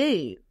going to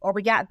do? Or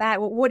we got back,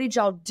 well, what did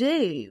y'all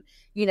do?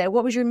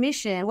 What was your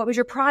mission? What was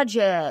your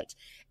project?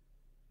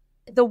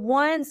 The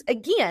ones,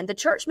 again, the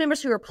church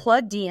members who are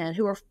plugged in,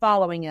 who are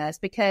following us,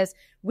 because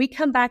we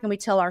come back and we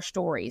tell our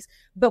stories,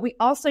 but we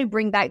also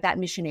bring back that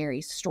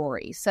missionary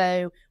story.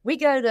 So we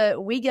go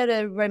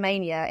to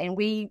Romania, and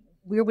we're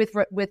with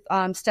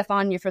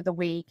Stefania for the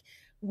week.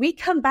 We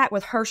come back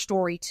with her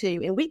story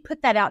too, and we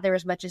put that out there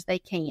as much as they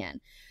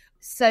can.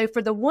 So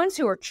for the ones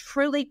who are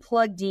truly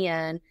plugged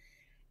in,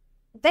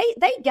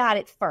 they got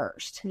it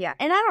first. Yeah.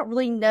 And I don't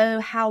really know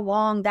how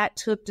long that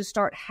took to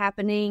start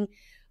happening,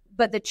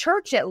 but the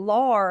church at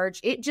large,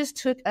 it just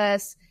took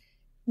us,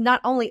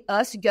 not only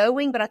us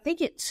going, but I think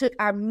it took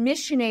our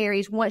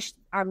missionaries, once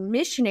our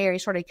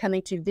missionaries started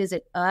coming to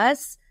visit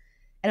us.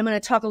 And I'm going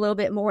to talk a little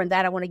bit more on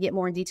that. I want to get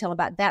more in detail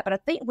about that. But I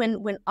think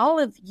when all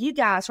of you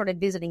guys started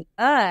visiting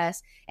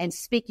us and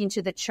speaking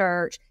to the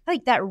church, I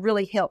think that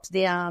really helped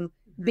them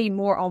be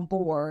more on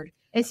board.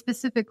 And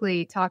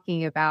specifically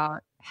talking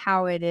about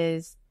how it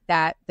is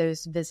that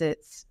those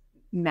visits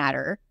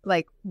matter.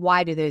 Like,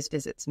 why do those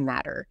visits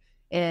matter?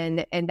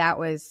 And that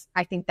was,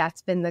 I think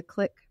that's been the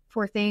click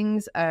for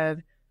things of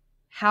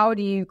how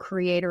do you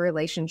create a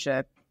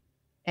relationship?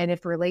 And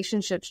if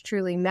relationships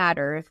truly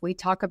matter, if we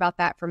talk about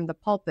that from the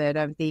pulpit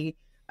of the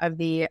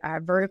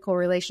vertical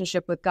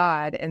relationship with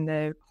God and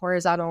the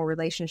horizontal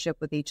relationship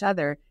with each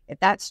other, if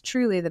that's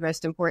truly the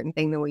most important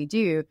thing that we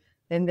do,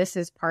 then this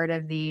is part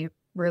of the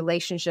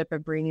relationship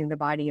of bringing the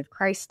body of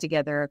Christ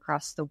together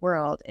across the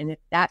world. And if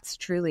that's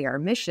truly our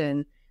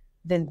mission,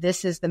 then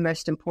this is the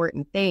most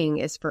important thing,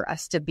 is for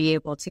us to be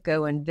able to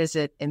go and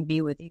visit and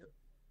be with you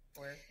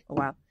for a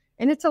while.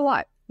 And it's a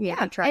lot. Yeah.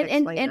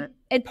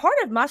 And part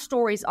of my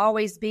story's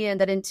always been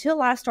that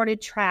until I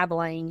started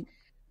traveling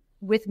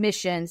with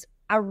missions,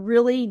 I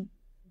really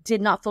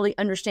did not fully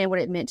understand what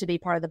it meant to be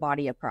part of the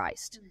body of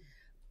Christ.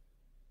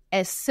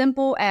 as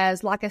simple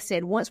as, like I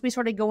said, once we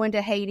started going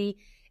to Haiti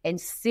and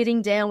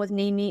sitting down with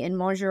Nimi and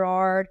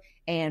Mongerard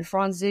and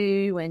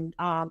Franzu and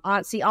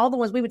Auntie, all the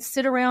ones, we would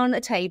sit around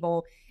a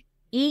table,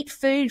 eat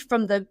food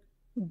from the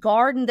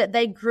garden that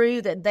they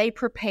grew, that they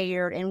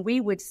prepared, and we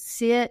would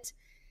sit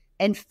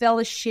and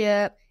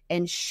fellowship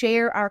and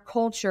share our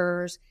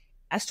cultures.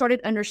 I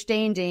started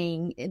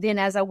understanding then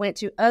as I went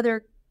to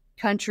other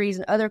countries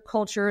and other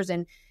cultures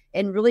and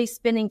really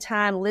spending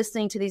time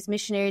listening to these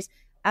missionaries,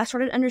 I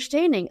started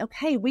understanding,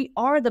 okay, we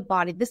are the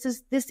body. This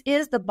is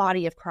the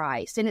body of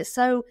Christ. And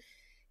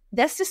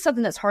that's just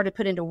something that's hard to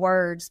put into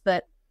words.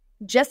 But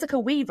Jessica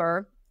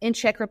Weaver in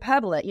Czech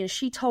Republic,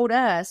 she told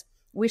us,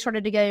 we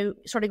started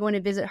going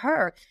to visit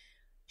her.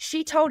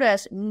 She told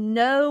us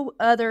no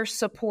other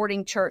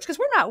supporting church, because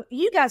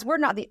we're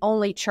not the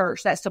only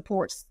church that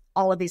supports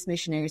all of these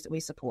missionaries that we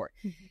support.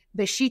 Mm-hmm.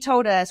 But she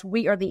told us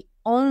we are the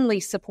only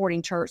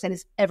supporting church that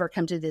has ever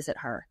come to visit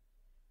her.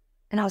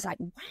 And I was like,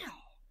 wow.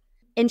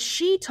 And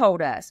she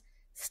told us,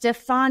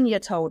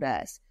 Stefania told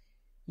us,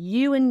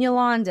 you and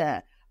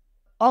Yolanda,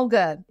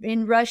 Olga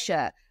in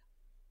Russia,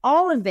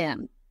 all of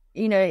them,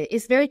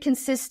 it's very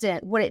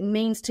consistent what it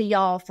means to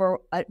y'all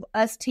for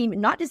us team,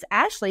 not just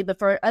Ashley, but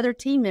for other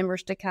team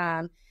members to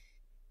come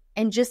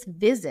and just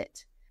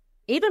visit.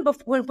 Even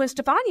before, when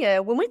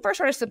Stefania, when we first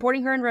started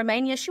supporting her in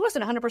Romania, she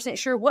wasn't 100%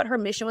 sure what her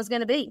mission was going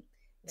to be.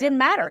 Didn't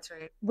matter. That's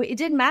right. It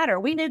didn't matter.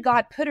 We knew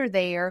God put her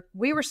there.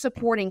 We were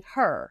supporting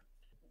her.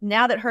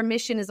 Now that her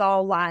mission is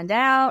all lined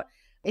out,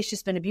 it's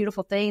just been a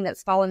beautiful thing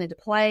that's fallen into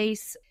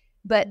place.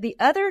 But the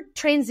other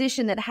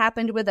transition that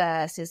happened with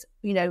us is,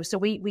 so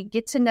we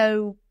get to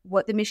know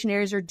what the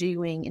missionaries are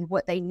doing and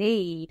what they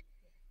need.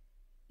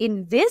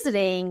 In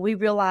visiting, we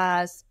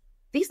realize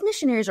these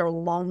missionaries are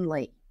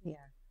lonely. Yeah.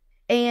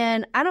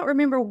 And I don't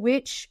remember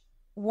which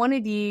one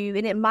of you,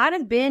 and it might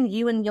have been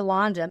you and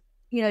Yolanda,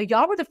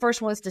 y'all were the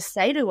first ones to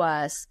say to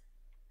us,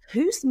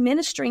 who's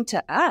ministering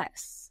to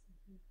us?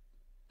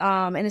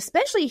 And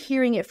especially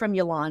hearing it from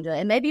Yolanda.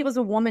 And maybe it was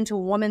a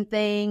woman-to-woman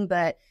thing,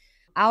 but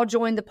I'll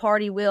join the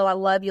party, Will. I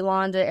love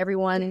Yolanda.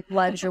 Everyone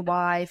loves your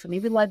wife. I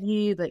mean, we love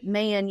you, but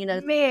man,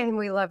 Man,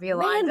 we love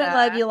Yolanda. Man, we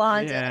love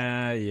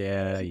Yolanda.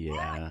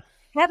 Yeah.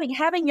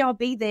 Having y'all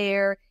be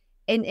there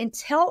and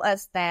tell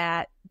us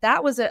that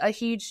was a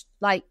huge,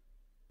 light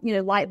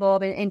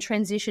bulb and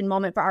transition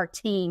moment for our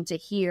team to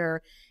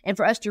hear and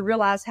for us to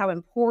realize how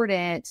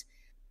important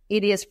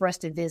it is for us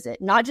to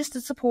visit, not just to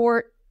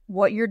support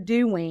what you're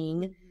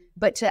doing,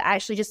 but to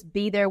actually just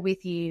be there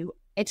with you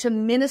and to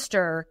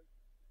minister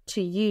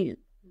to you,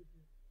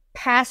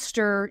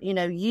 pastor,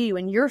 you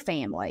and your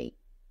family.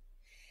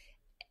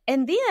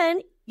 And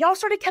then y'all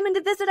started coming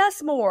to visit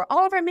us more.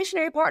 All of our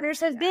missionary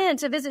partners have been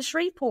to visit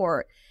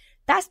Shreveport.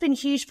 That's been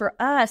huge for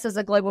us as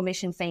a global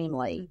mission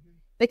family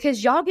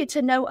because y'all get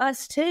to know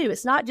us too.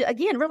 It's not,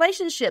 again,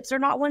 relationships are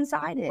not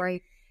one-sided.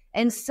 Right.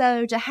 And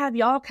so to have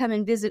y'all come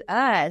and visit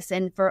us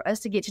and for us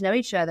to get to know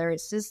each other,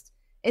 it's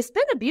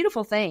been a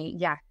beautiful thing.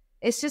 Yeah.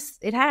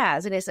 It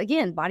has. And it's,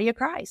 again, body of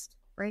Christ.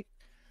 Right.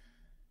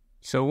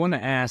 So I want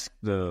to ask,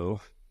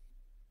 though,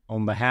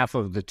 on behalf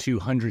of the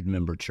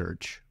 200-member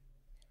church,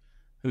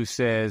 who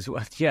says,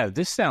 well, yeah,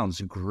 this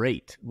sounds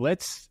great.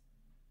 Let's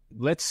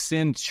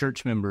send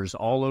church members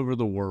all over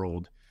the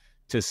world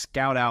to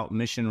scout out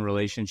mission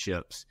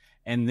relationships.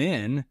 And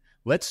then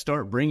let's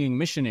start bringing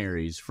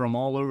missionaries from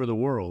all over the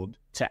world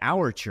to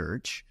our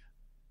church.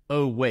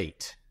 Oh,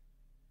 wait.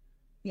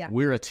 Yeah.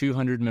 We're a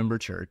 200-member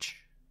church.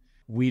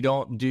 We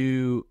don't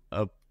do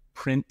a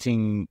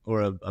printing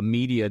or a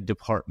media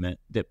department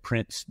that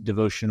prints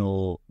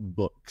devotional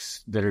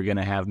books that are going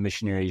to have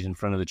missionaries in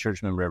front of the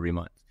church member every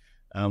month.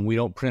 We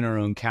don't print our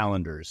own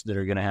calendars that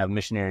are going to have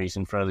missionaries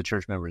in front of the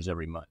church members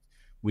every month.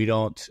 We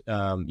don't,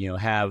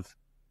 have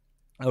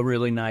a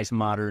really nice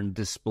modern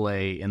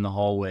display in the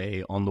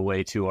hallway on the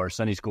way to our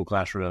Sunday school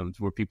classrooms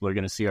where people are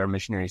going to see our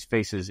missionaries'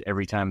 faces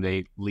every time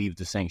they leave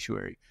the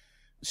sanctuary.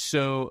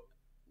 So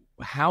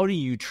how do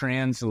you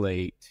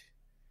translate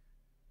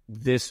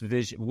this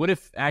vision? What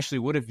if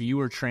you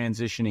were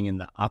transitioning in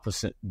the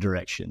opposite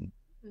direction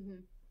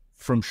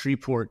from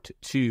Shreveport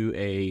to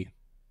a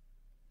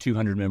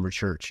 200-member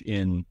church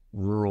in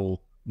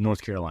rural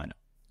North Carolina?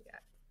 Yeah.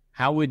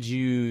 How would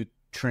you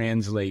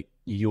translate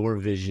your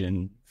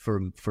vision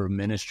for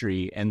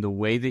ministry and the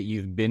way that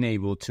you've been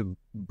able to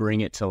bring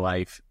it to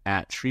life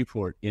at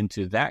Shreveport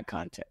into that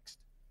context?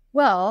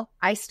 Well,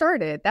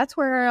 that's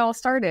where it all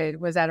started,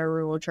 was at a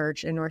rural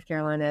church in North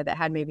Carolina that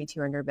had maybe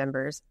 200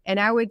 members. And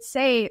I would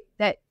say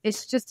that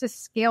it's just a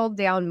scaled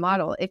down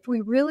model. If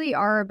we really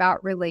are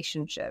about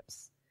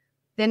relationships,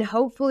 then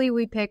hopefully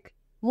we pick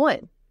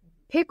one.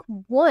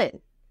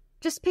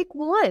 Just pick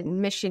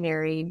one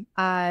missionary,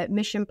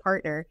 mission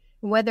partner,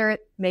 whether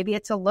maybe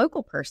it's a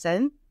local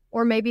person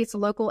or maybe it's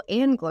local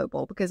and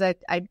global, because I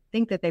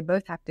think that they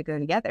both have to go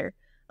together.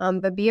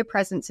 But be a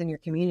presence in your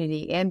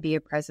community and be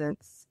a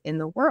presence in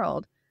the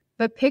world.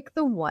 But pick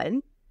the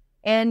one.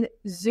 And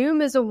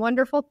Zoom is a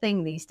wonderful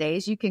thing these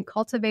days. You can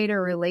cultivate a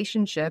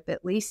relationship,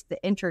 at least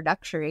the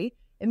introductory.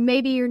 And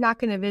maybe you're not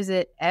going to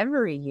visit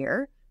every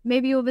year,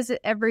 maybe you'll visit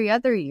every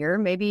other year,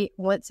 maybe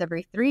once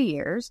every 3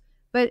 years,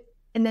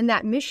 and then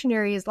that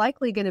missionary is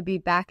likely going to be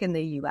back in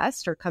the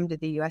U.S. or come to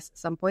the U.S. at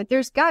some point.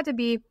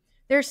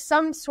 There's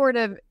some sort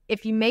of,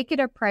 if you make it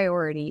a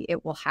priority,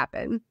 it will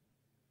happen.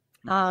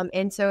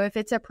 And so if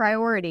it's a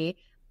priority,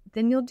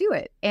 then you'll do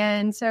it.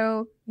 And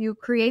so you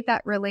create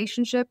that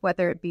relationship,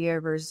 whether it be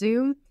over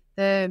Zoom.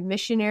 The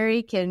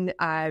missionary can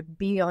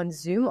be on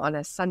Zoom on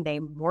a Sunday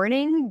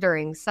morning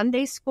during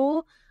Sunday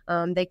school.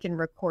 They can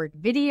record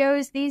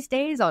videos these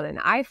days on an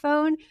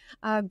iPhone.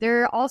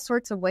 There are all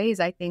sorts of ways,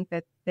 I think,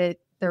 that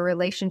the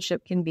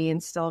relationship can be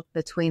instilled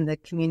between the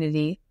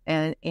community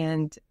and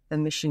the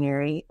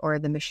missionary or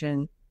the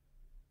mission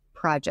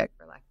project,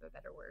 for lack of a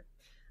better word.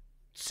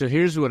 So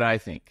here's what I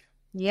think.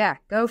 Yeah,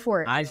 go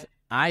for it.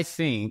 I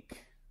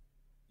think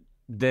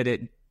that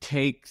it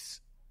takes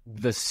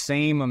the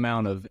same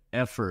amount of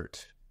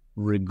effort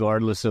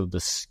regardless of the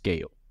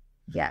scale.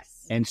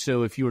 Yes. And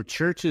so if your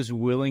church is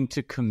willing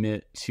to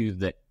commit to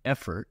the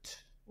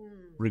effort,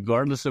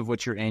 regardless of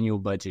what your annual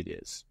budget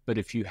is, but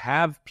if you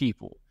have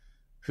people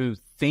who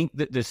think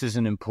that this is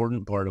an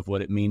important part of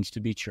what it means to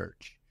be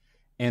church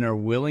and are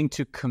willing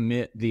to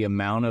commit the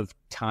amount of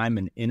time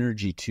and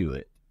energy to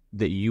it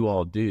that you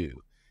all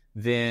do,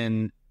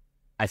 then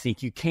I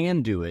think you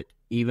can do it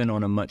even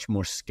on a much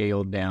more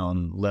scaled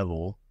down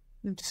level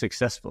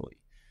successfully.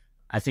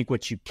 I think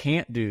what you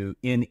can't do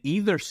in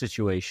either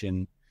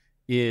situation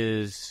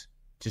is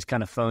just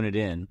kind of phone it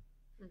in,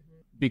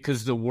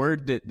 because the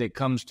word that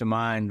comes to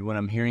mind when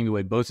I'm hearing the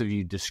way both of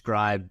you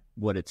describe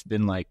what it's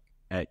been like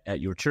at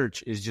your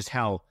church is just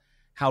how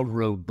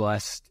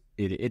robust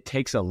it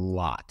takes a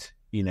lot.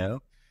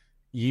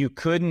 You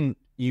could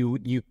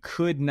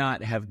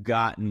not have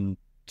gotten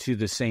to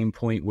the same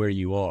point where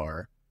you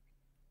are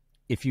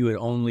if you had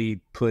only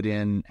put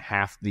in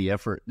half the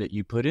effort that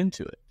you put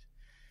into it.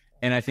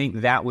 And I think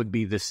that would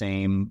be the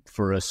same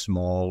for a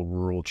small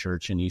rural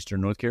church in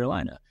Eastern North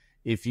Carolina.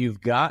 If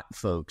you've got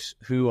folks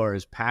who are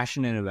as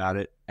passionate about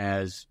it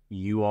as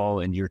you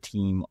all and your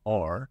team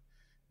are,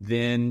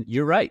 then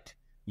you're right.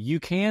 You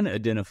can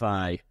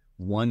identify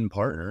one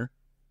partner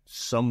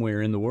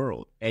somewhere in the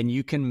world, and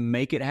you can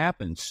make it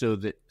happen so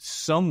that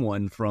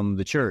someone from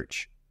the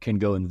church can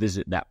go and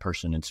visit that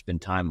person and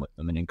spend time with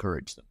them and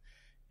encourage them.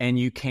 And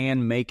you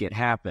can make it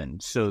happen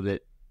so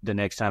that the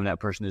next time that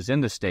person is in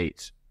the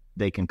States,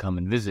 they can come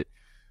and visit.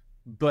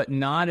 But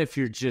not if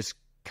you're just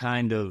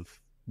kind of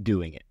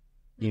doing it.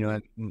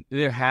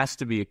 There has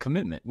to be a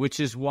commitment, which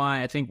is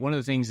why I think one of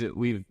the things that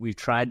we've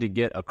tried to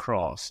get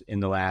across in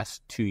the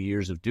last 2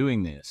 years of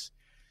doing this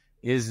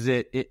is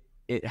that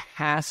it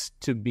has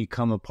to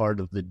become a part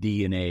of the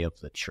DNA of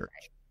the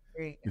church.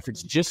 If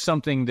it's just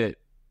something that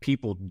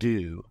people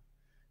do,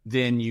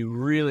 then you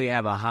really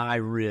have a high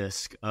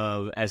risk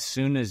of, as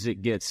soon as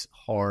it gets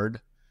hard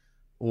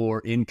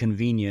or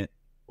inconvenient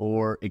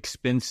or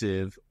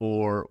expensive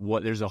or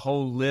what, there's a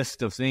whole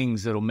list of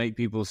things that'll make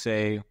people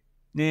say,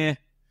 nah,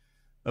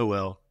 oh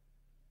well.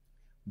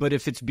 But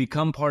if it's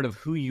become part of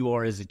who you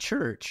are as a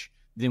church,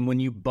 then when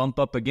you bump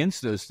up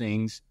against those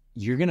things,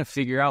 you're going to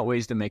figure out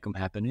ways to make them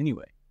happen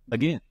anyway.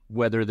 Again,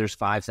 whether there's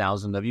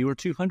 5,000 of you or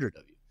 200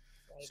 of you.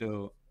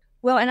 So,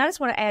 well, and I just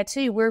want to add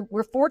too,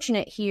 we're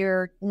fortunate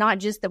here, not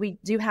just that we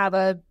do have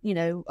a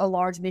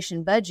large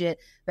mission budget,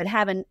 but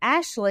having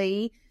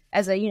Ashley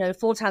as a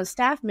full-time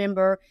staff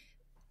member.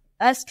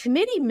 Us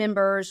committee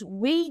members,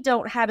 we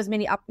don't have as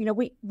many.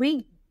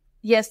 We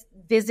yes,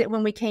 visit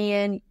when we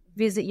can,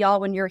 visit y'all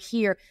when you're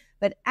here.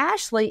 But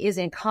Ashley is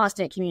in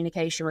constant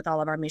communication with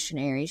all of our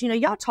missionaries.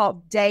 Y'all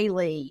talk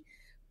daily,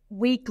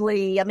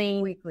 weekly.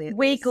 Weekly,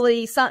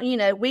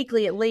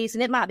 weekly at least.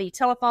 And it might be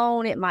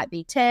telephone, it might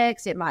be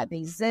text, it might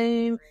be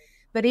Zoom.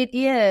 But it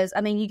is,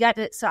 you got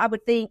to, so I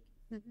would think,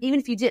 even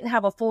if you didn't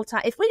have a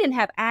full-time, if we didn't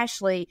have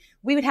Ashley,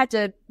 we would have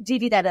to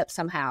divvy that up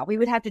somehow. We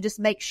would have to just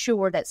make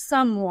sure that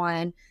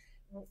someone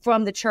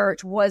from the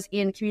church was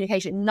in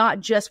communication, not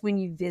just when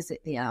you visit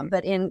them,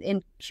 but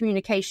in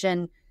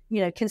communication,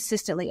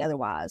 consistently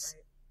otherwise.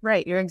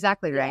 Right. You're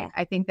exactly right. Yeah.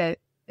 I think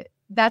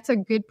that's a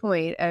good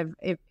point of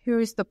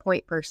who's the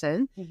point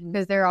person,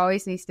 because there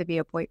always needs to be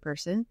a point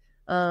person.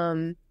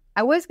 I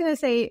was going to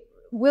say,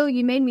 Will,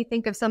 you made me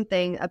think of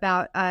something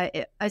about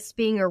us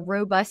being a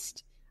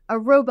robust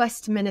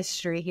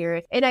ministry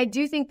here. And I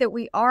do think that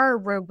we are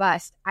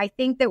robust. I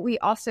think that we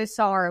also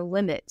saw our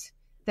limit,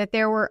 that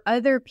there were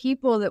other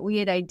people that we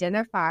had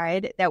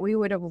identified that we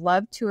would have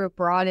loved to have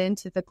brought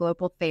into the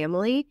global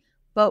family,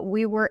 but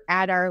we were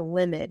at our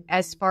limit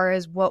as far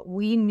as what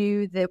we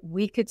knew that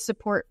we could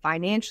support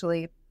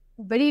financially,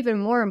 but even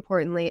more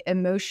importantly,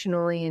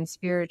 emotionally and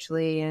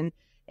spiritually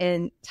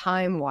and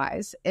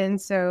time-wise. And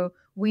so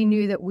we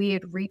knew that we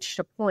had reached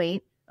a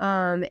point,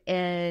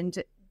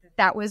 and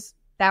that was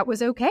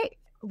okay.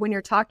 When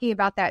you're talking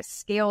about that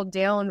scaled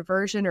down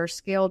version or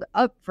scaled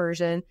up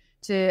version,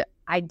 to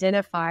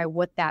identify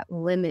what that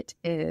limit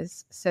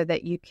is so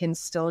that you can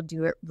still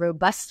do it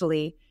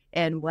robustly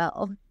and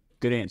well.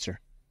 Good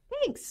answer.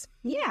 Thanks.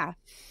 Yeah.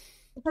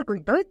 I think we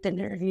both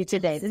interviewed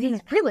today. This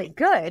is really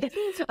good.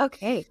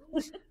 Okay.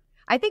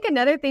 I think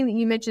another thing that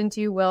you mentioned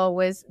too, Will,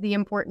 was the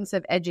importance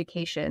of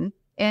education.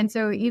 And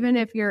so even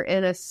if you're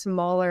in a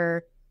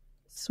smaller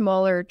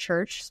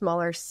church,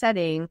 smaller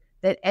setting,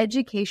 that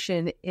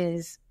education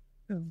is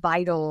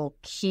vital,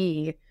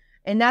 key.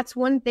 And that's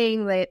one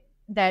thing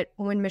that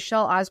when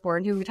Michelle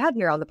Osborne, who we've had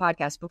here on the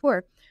podcast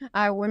before,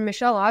 when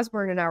Michelle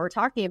Osborne and I were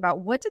talking about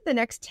what did the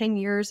next 10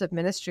 years of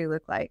ministry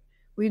look like,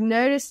 we've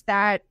noticed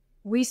that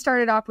we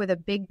started off with a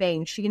big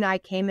bang. She and I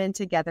came in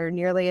together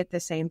nearly at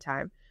the same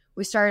time.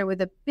 We started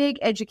with a big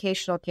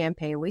educational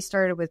campaign. We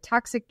started with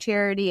toxic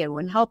charity, and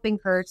when helping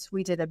hurts,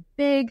 we did a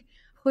big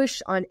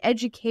push on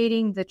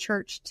educating the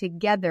church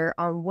together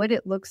on what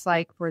it looks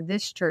like for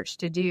this church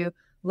to do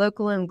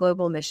local and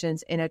global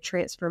missions in a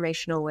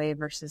transformational way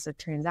versus a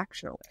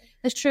transactional way.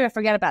 That's true. I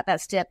forgot about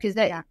that step because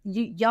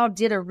y'all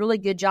did a really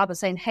good job of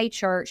saying, hey,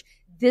 church,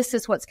 this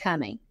is what's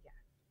coming.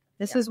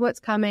 This is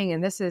what's coming,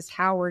 and this is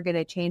how we're going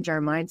to change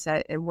our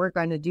mindset, and we're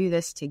going to do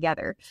this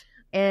together.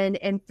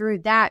 And through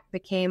that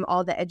became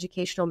all the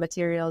educational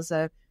materials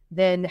of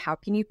then how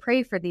can you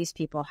pray for these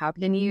people? How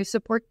can you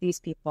support these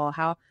people?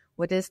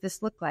 What does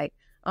this look like?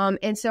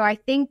 And so I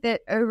think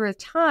that over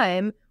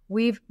time,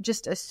 we've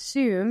just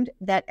assumed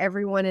that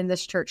everyone in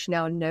this church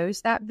now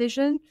knows that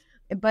vision,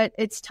 but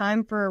it's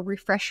time for a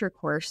refresher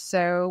course.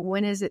 So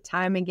when is it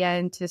time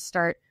again to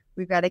start?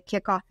 We've got to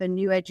kick off a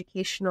new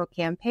educational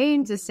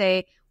campaign to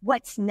say,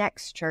 what's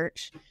next,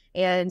 church?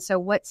 And so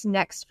what's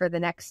next for the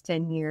next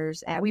 10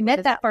 years? And we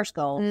met that first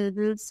goal.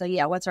 Mm-hmm. So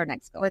yeah, what's our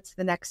next goal? What's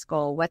the next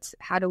goal?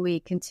 How do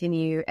we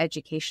continue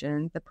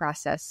education, the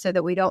process, so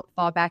that we don't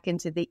fall back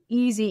into the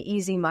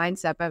easy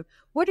mindset of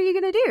what are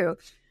you going to do?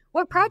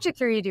 What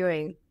project are you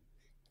doing?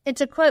 And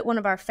to quote one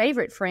of our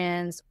favorite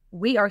friends,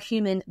 we are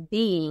human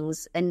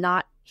beings and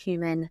not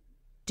human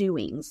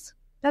doings.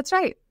 That's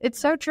right. It's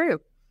so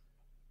true.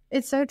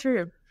 It's so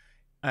true.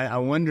 I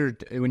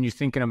wondered, when you're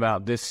thinking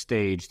about this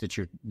stage that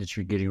you're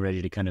getting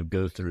ready to kind of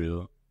go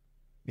through,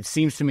 it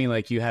seems to me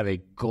like you have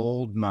a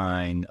gold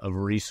mine of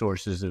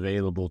resources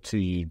available to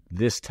you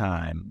this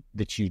time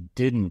that you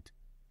didn't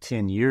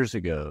 10 years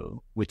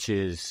ago, which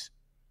is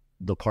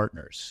the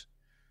partners.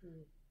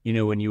 You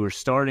know, when you were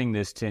starting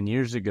this 10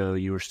 years ago,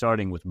 you were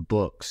starting with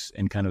books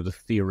and kind of the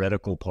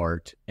theoretical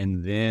part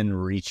and then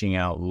reaching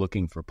out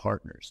looking for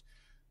partners.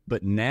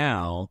 But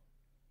now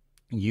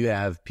you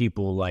have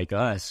people like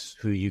us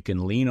who you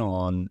can lean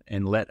on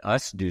and let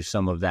us do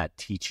some of that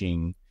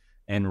teaching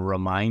and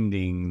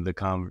reminding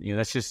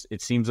that's just,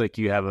 it seems like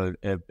you have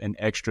an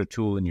extra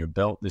tool in your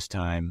belt this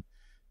time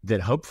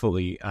that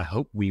hopefully, I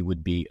hope we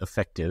would be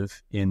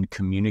effective in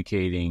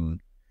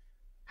communicating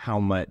how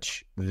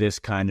much this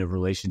kind of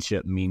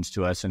relationship means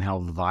to us and how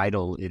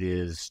vital it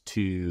is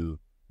to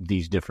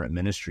these different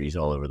ministries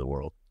all over the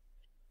world.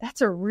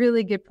 That's a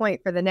really good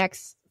point for the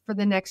next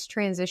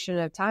transition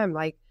of time.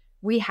 Like,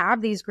 we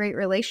have these great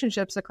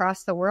relationships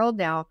across the world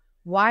now.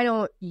 Why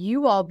don't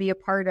you all be a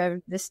part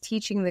of this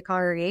teaching the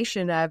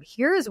congregation of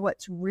here's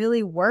what's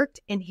really worked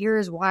and here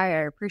is why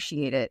I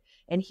appreciate it.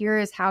 And here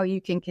is how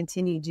you can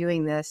continue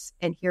doing this.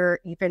 And here are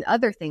even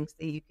other things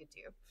that you could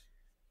do.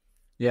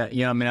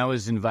 Yeah. I mean, I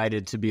was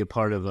invited to be a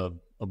part of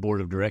a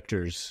board of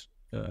directors,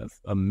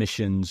 a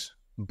missions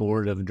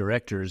board of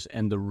directors.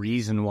 And the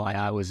reason why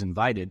I was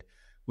invited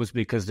was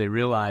because they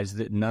realized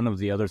that none of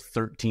the other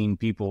 13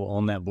 people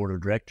on that board of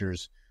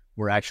directors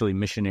were actually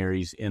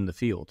missionaries in the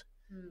field.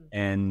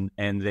 And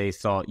they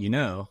thought,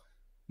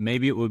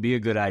 maybe it would be a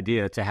good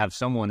idea to have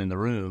someone in the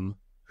room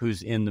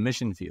who's in the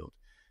mission field.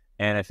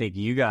 And I think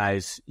you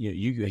guys,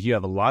 you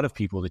have a lot of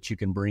people that you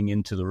can bring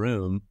into the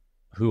room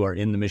who are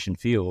in the mission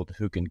field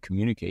who can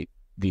communicate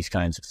these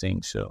kinds of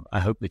things. So I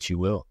hope that you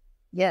will.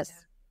 Yes.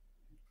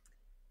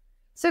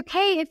 So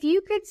Kay, if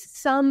you could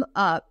sum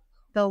up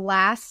the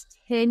last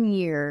 10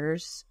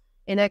 years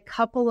in a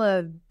couple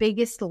of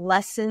biggest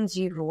lessons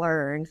you've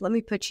learned, let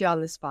me put you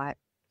on the spot.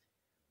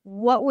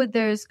 What would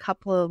those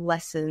couple of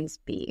lessons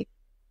be?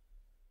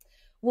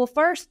 Well,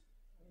 first,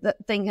 the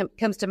thing that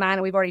comes to mind,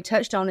 and we've already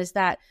touched on, is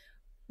that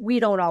we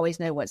don't always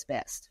know what's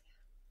best.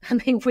 I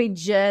mean, we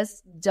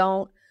just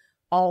don't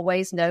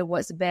always know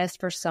what's best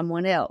for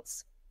someone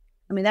else.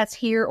 I mean, that's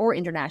here or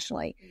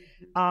internationally.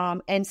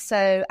 And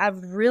so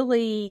I've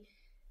really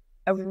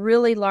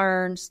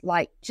learned,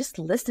 just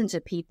listen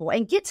to people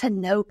and get to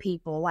know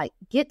people,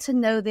 get to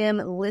know them,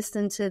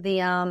 listen to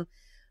them.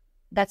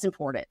 That's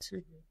important.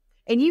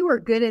 And you were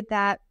good at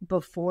that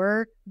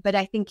before, but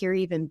I think you're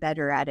even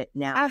better at it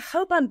now. I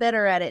hope I'm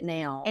better at it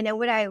now. And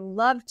what I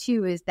love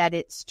too is that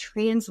it's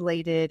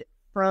translated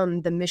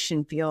from the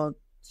mission field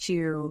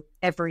to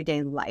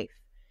everyday life.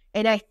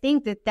 And I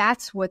think that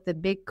that's what the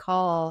big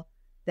call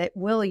that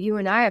Will, you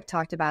and I have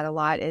talked about a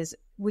lot is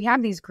we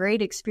have these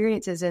great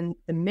experiences in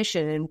the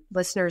mission, and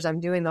listeners, I'm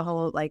doing the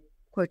whole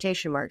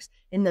quotation marks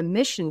in the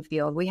mission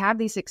field. We have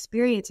these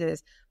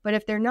experiences, but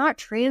if they're not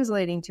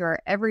translating to our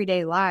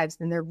everyday lives,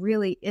 then there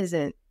really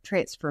isn't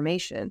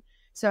transformation.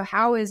 So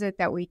how is it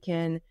that we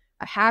can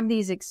have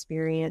these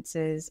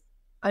experiences,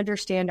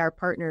 understand our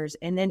partners,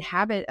 and then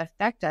have it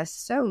affect us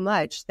so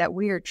much that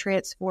we are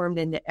transformed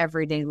into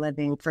everyday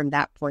living from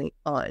that point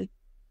on?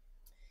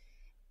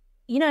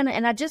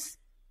 and I just,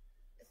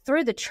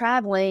 through the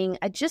traveling,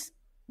 I just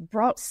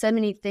brought so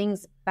many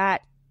things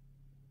back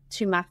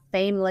to my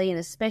family and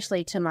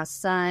especially to my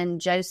son,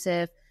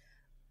 Joseph.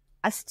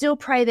 I still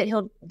pray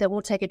that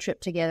we'll take a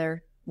trip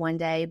together one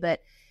day.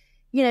 But,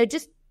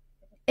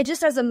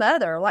 just as a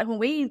mother, like when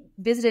we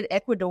visited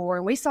Ecuador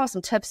and we saw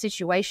some tough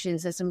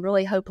situations and some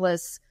really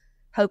hopeless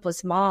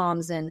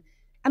moms. And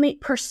I mean,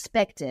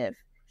 perspective,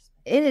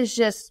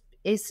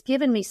 it's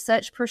given me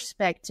such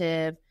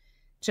perspective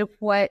to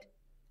what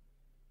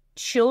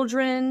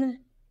children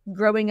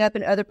growing up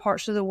in other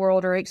parts of the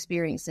world are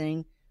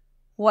experiencing,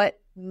 what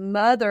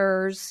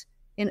mothers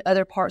in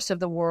other parts of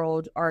the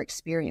world are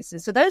experiencing.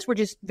 So those were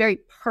just very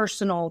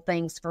personal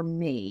things for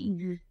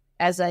me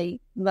as a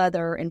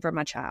mother and for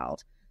my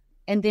child.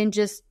 And then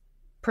just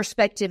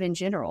perspective in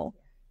general.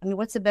 I mean,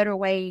 what's the better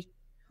way?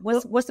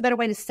 What's the better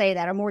way to say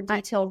that, or more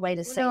detailed way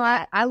to say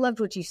that? I loved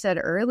what you said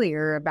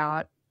earlier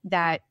about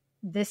that.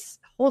 This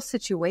whole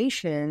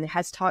situation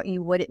has taught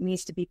you what it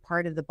means to be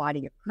part of the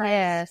body of Christ.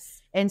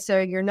 Yes. And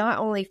so you're not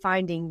only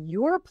finding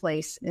your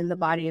place in the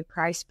body of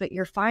Christ, but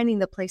you're finding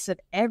the place of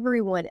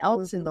everyone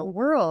else in the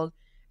world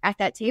at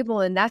that table.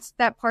 And that's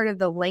that part of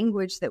the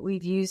language that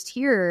we've used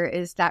here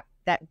is that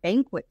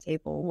banquet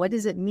table. What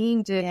does it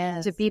mean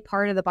to be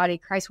part of the body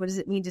of Christ? What does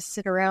it mean to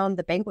sit around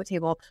the banquet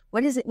table?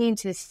 What does it mean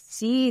to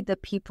see the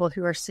people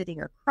who are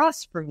sitting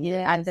across from you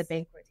at the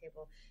banquet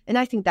table? And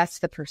I think that's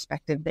the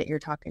perspective that you're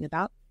talking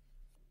about.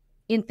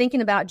 In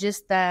thinking about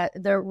just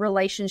the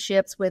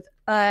relationships with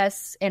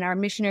us and our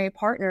missionary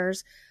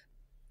partners,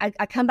 I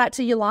come back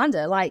to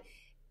Yolanda. Like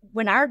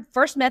when our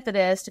First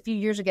Methodist a few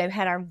years ago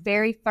had our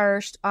very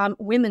first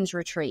women's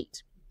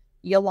retreat,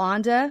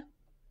 Yolanda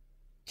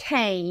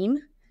came,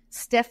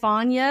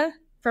 Stefania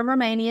from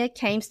Romania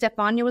came.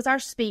 Stefania was our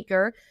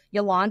speaker.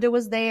 Yolanda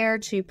was there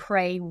to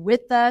pray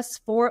with us,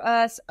 for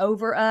us,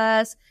 over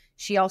us.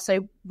 She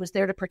also was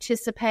there to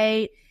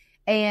participate.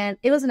 And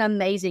it was an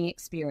amazing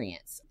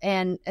experience.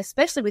 And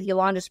especially with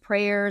Yolanda's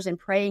prayers and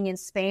praying in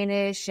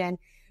Spanish. And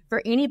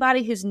for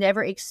anybody who's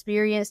never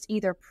experienced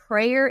either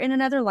prayer in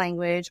another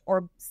language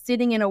or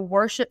sitting in a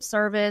worship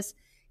service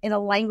in a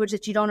language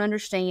that you don't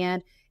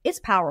understand, it's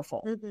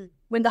powerful.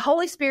 When the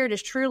Holy Spirit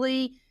is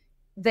truly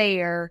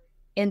there,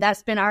 and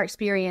that's been our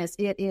experience,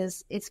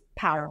 it's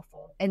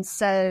powerful. And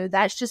so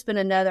that's just been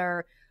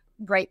another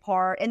great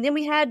part. And then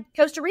we had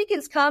Costa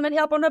Ricans come and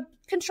help on a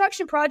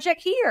construction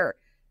project here,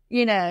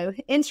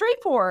 in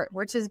Shreveport,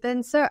 which has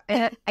been so,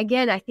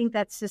 again, I think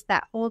that's just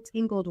that whole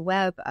tangled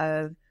web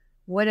of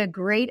what a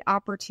great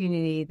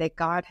opportunity that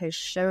God has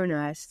shown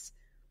us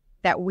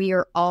that we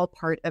are all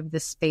part of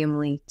this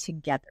family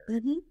together.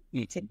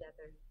 Together.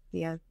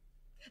 Yeah.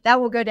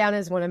 That will go down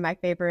as one of my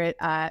favorite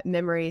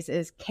memories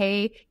is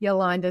Kay,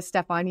 Yolanda,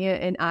 Stefania,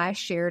 and I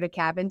shared a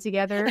cabin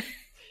together.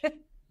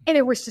 And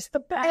it was just the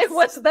best. It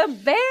was the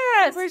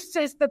best. It was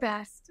just the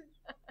best.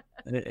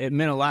 It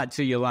meant a lot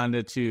to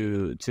Yolanda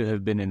to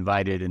have been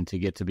invited and to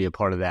get to be a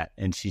part of that.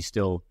 And she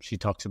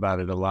talks about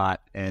it a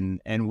lot.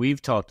 And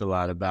we've talked a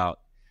lot about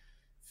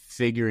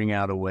figuring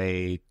out a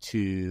way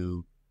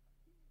to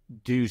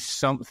do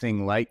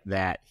something like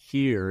that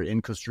here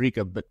in Costa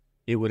Rica, but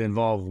it would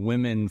involve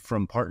women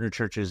from partner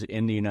churches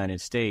in the United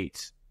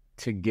States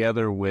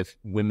together with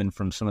women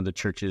from some of the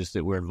churches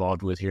that we're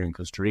involved with here in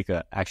Costa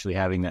Rica, actually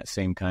having that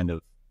same kind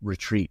of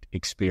retreat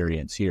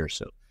experience here.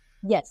 So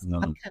yes,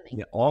 I'm coming.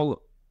 Yeah,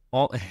 all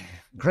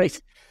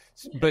great.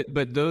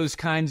 But those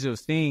kinds of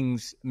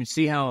things, I mean,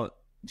 see how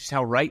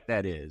right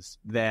that is,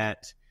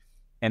 that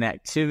an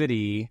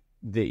activity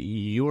that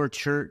your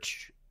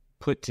church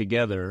put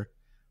together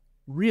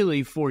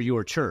really for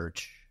your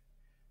church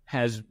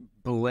has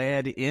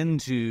bled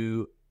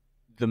into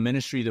the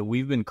ministry that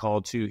we've been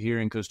called to here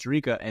in Costa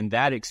Rica. And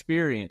that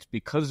experience,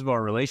 because of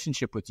our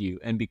relationship with you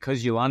and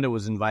because Yolanda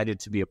was invited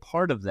to be a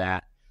part of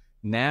that,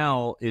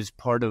 now is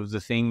part of the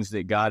things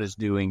that God is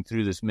doing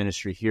through this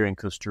ministry here in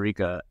Costa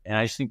Rica. And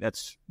I just think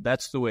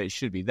that's the way it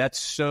should be. That's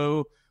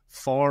so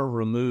far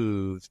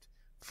removed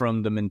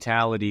from the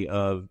mentality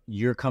of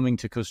you're coming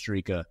to Costa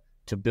Rica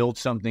to build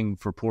something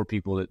for poor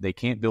people that they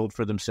can't build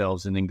for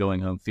themselves and then going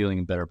home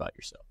feeling better about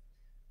yourself.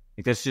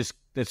 Like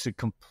that's a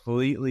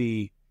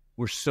completely,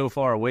 we're so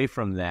far away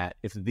from that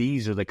if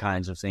these are the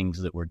kinds of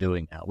things that we're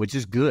doing now, which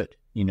is good.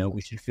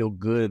 We should feel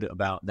good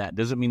about that.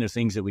 Doesn't mean there's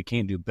things that we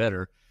can't do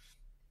better.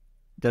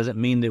 Doesn't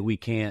mean that we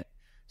can't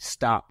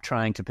stop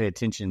trying to pay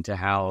attention to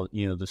how,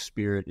 the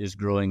Spirit is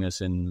growing us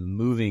and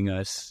moving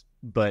us.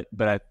 But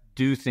I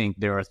do think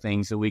there are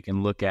things that we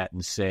can look at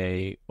and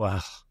say,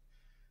 well,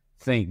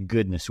 thank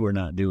goodness we're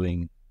not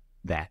doing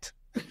that.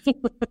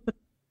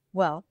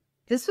 Well,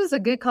 this was a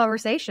good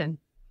conversation.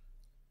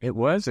 It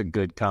was a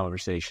good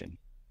conversation.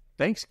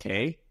 Thanks,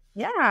 Kay.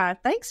 Yeah,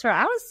 thanks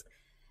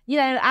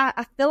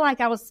I feel like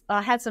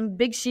I had some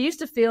big shoes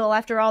to fill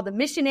after all the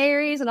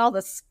missionaries and all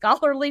the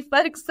scholarly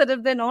folks that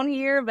have been on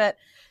here, but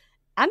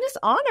I'm just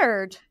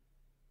honored.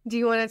 Do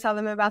you want to tell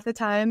them about the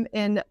time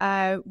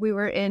we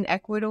were in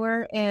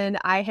Ecuador and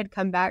I had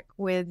come back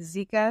with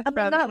Zika?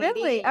 Not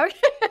really. Okay.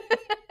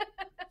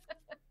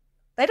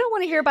 They don't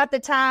want to hear about the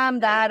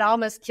time that I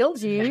almost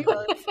killed you.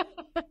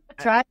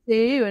 Try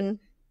to. And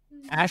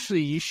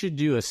Ashley, you should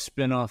do a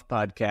spin-off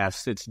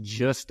podcast that's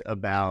just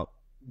about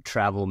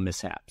travel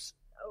mishaps.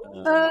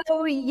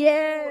 Oh,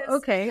 yes.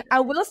 Okay. I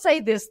will say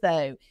this,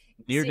 though.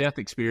 Near-death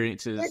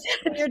experiences.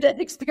 Near-death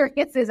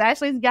experiences.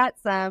 Ashley's got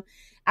some.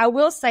 I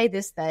will say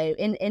this, though.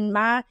 In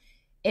my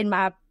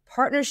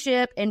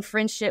partnership and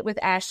friendship with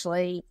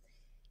Ashley,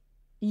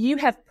 you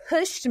have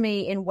pushed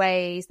me in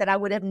ways that I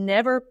would have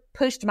never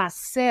pushed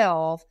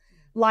myself,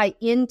 like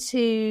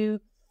into,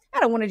 I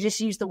don't want to just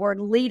use the word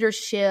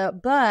leadership,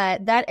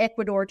 but that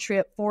Ecuador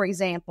trip, for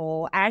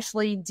example,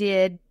 Ashley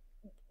did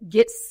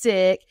get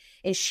sick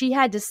and she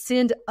had to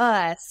send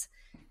us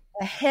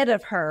ahead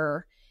of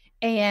her.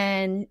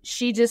 And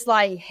she just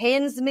like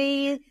hands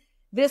me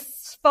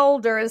this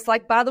folder. It's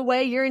like, by the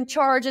way, you're in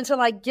charge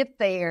until I get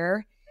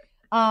there.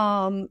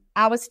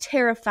 I was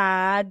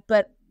terrified,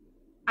 but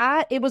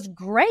it was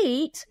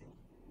great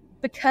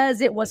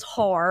because it was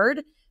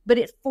hard, but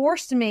it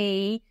forced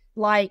me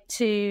like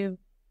to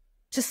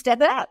step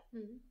up,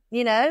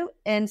 you know?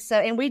 And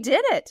we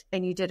did it.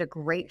 And you did a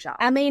great job.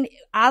 I mean,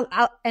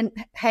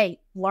 hey,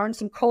 learned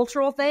some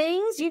cultural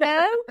things, you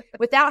know,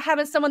 without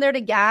having someone there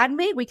to guide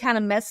me. We kind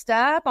of messed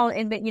up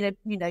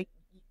you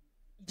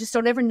just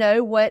don't ever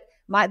know what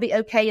might be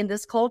okay in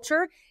this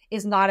culture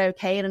is not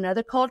okay in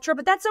another culture,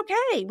 but that's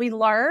okay. We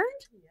learned.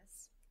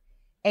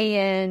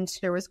 And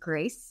there was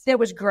grace.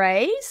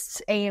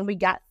 And we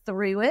got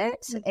through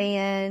it. Mm-hmm.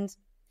 And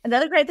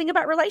another great thing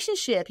about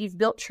relationship, you've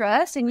built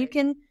trust and you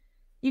can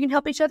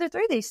help each other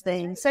through these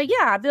things. So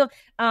yeah, I feel,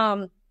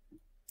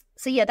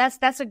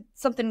 that's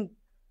something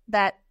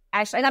that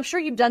actually, and I'm sure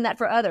you've done that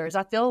for others.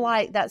 I feel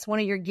like that's one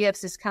of your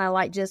gifts is kind of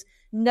like just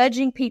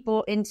nudging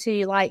people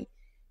into like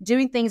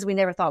doing things we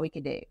never thought we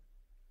could do.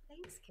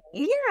 Thanks,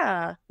 Kay.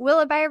 Yeah. Will,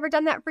 have I ever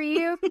done that for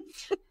you?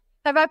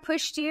 Have I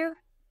pushed you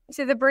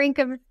to the brink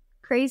of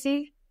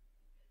crazy?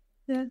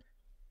 Yeah.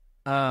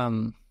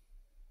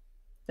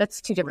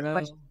 That's two different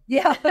questions.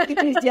 Yeah.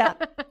 Yeah.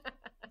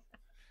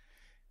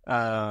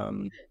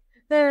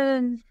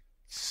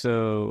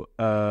 So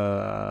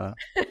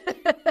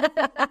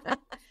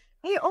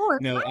Hey, or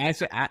no, I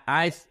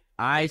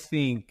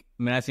think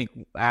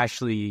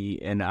Ashley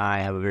and I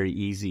have a very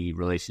easy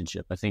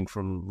relationship. I think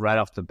from right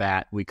off the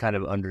bat, we kind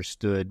of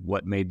understood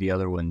what made the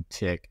other one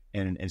tick,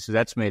 and so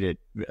that's made it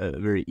a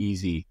very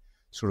easy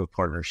sort of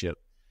partnership.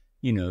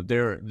 You know,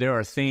 there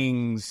are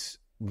things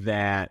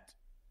that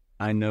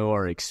I know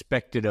are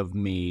expected of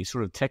me,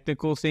 sort of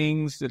technical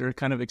things that are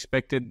kind of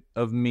expected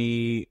of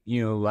me,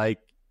 you know, like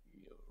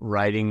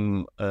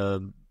writing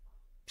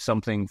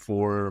something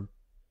for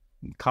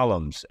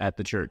columns at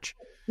the church.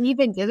 He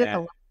even did it a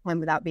long time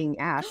without being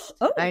asked.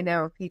 Oh. I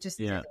know. He just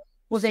yeah.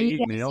 Well, then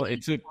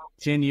it took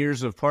 10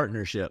 years of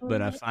partnership,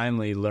 but I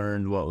finally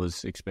learned what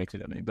was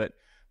expected of me. But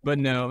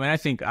no, I mean, I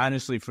think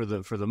honestly, for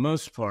the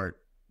most part,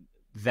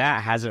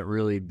 that hasn't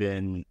really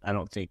been, I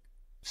don't think,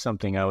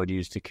 something I would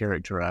use to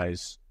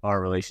characterize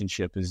our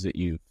relationship is that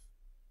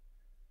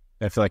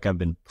I feel like I've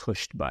been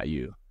pushed by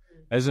you.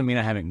 That doesn't mean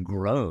I haven't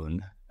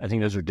grown. I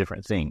think those are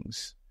different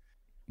things.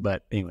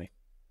 But anyway.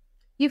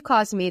 You've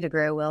caused me to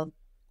grow, Will.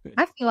 Good.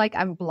 I feel like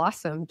I'm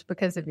blossomed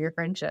because of your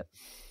friendship.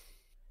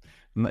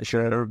 I'm not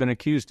sure I've ever been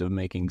accused of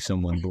making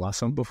someone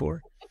blossom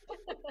before.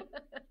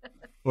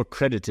 Or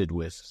credited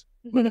with.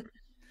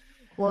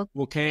 Well,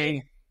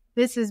 Kay.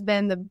 This has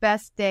been the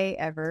best day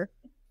ever.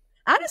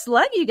 I just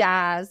love you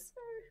guys.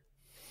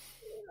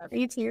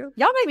 Me too.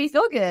 Y'all make me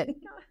feel good.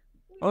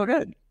 Oh,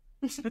 good.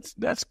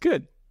 That's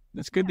good.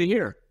 That's good to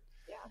hear.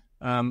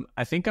 Yeah.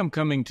 I think I'm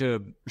coming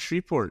to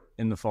Shreveport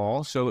in the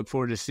fall, so look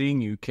forward to seeing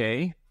you,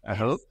 Kay. I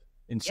hope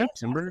in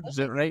September. Is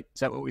that right? Is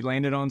that what we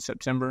landed on?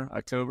 September,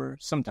 October,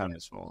 sometime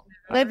this fall.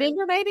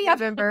 November, maybe.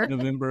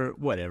 November,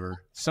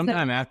 whatever.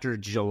 Sometime after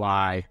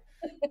July,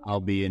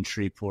 I'll be in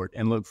Shreveport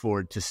and look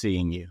forward to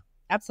seeing you.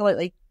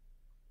 Absolutely.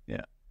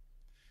 Yeah.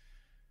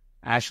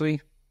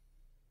 Ashley?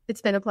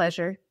 It's been a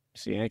pleasure.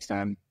 See you next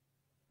time.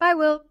 Bye,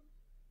 Will.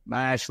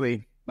 Bye,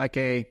 Ashley. Bye,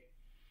 Kay.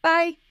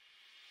 Bye.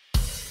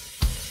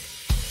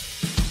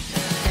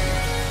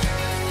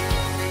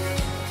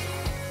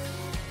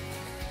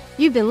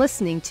 You've been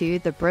listening to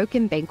The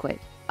Broken Banquet,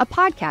 a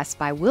podcast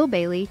by Will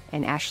Bailey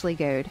and Ashley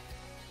Goad.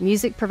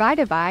 Music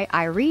provided by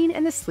Irene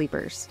and the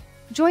Sleepers.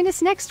 Join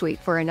us next week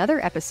for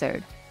another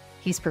episode.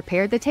 He's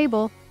prepared the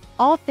table.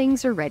 All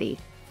things are ready.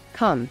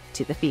 Come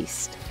to the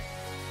feast.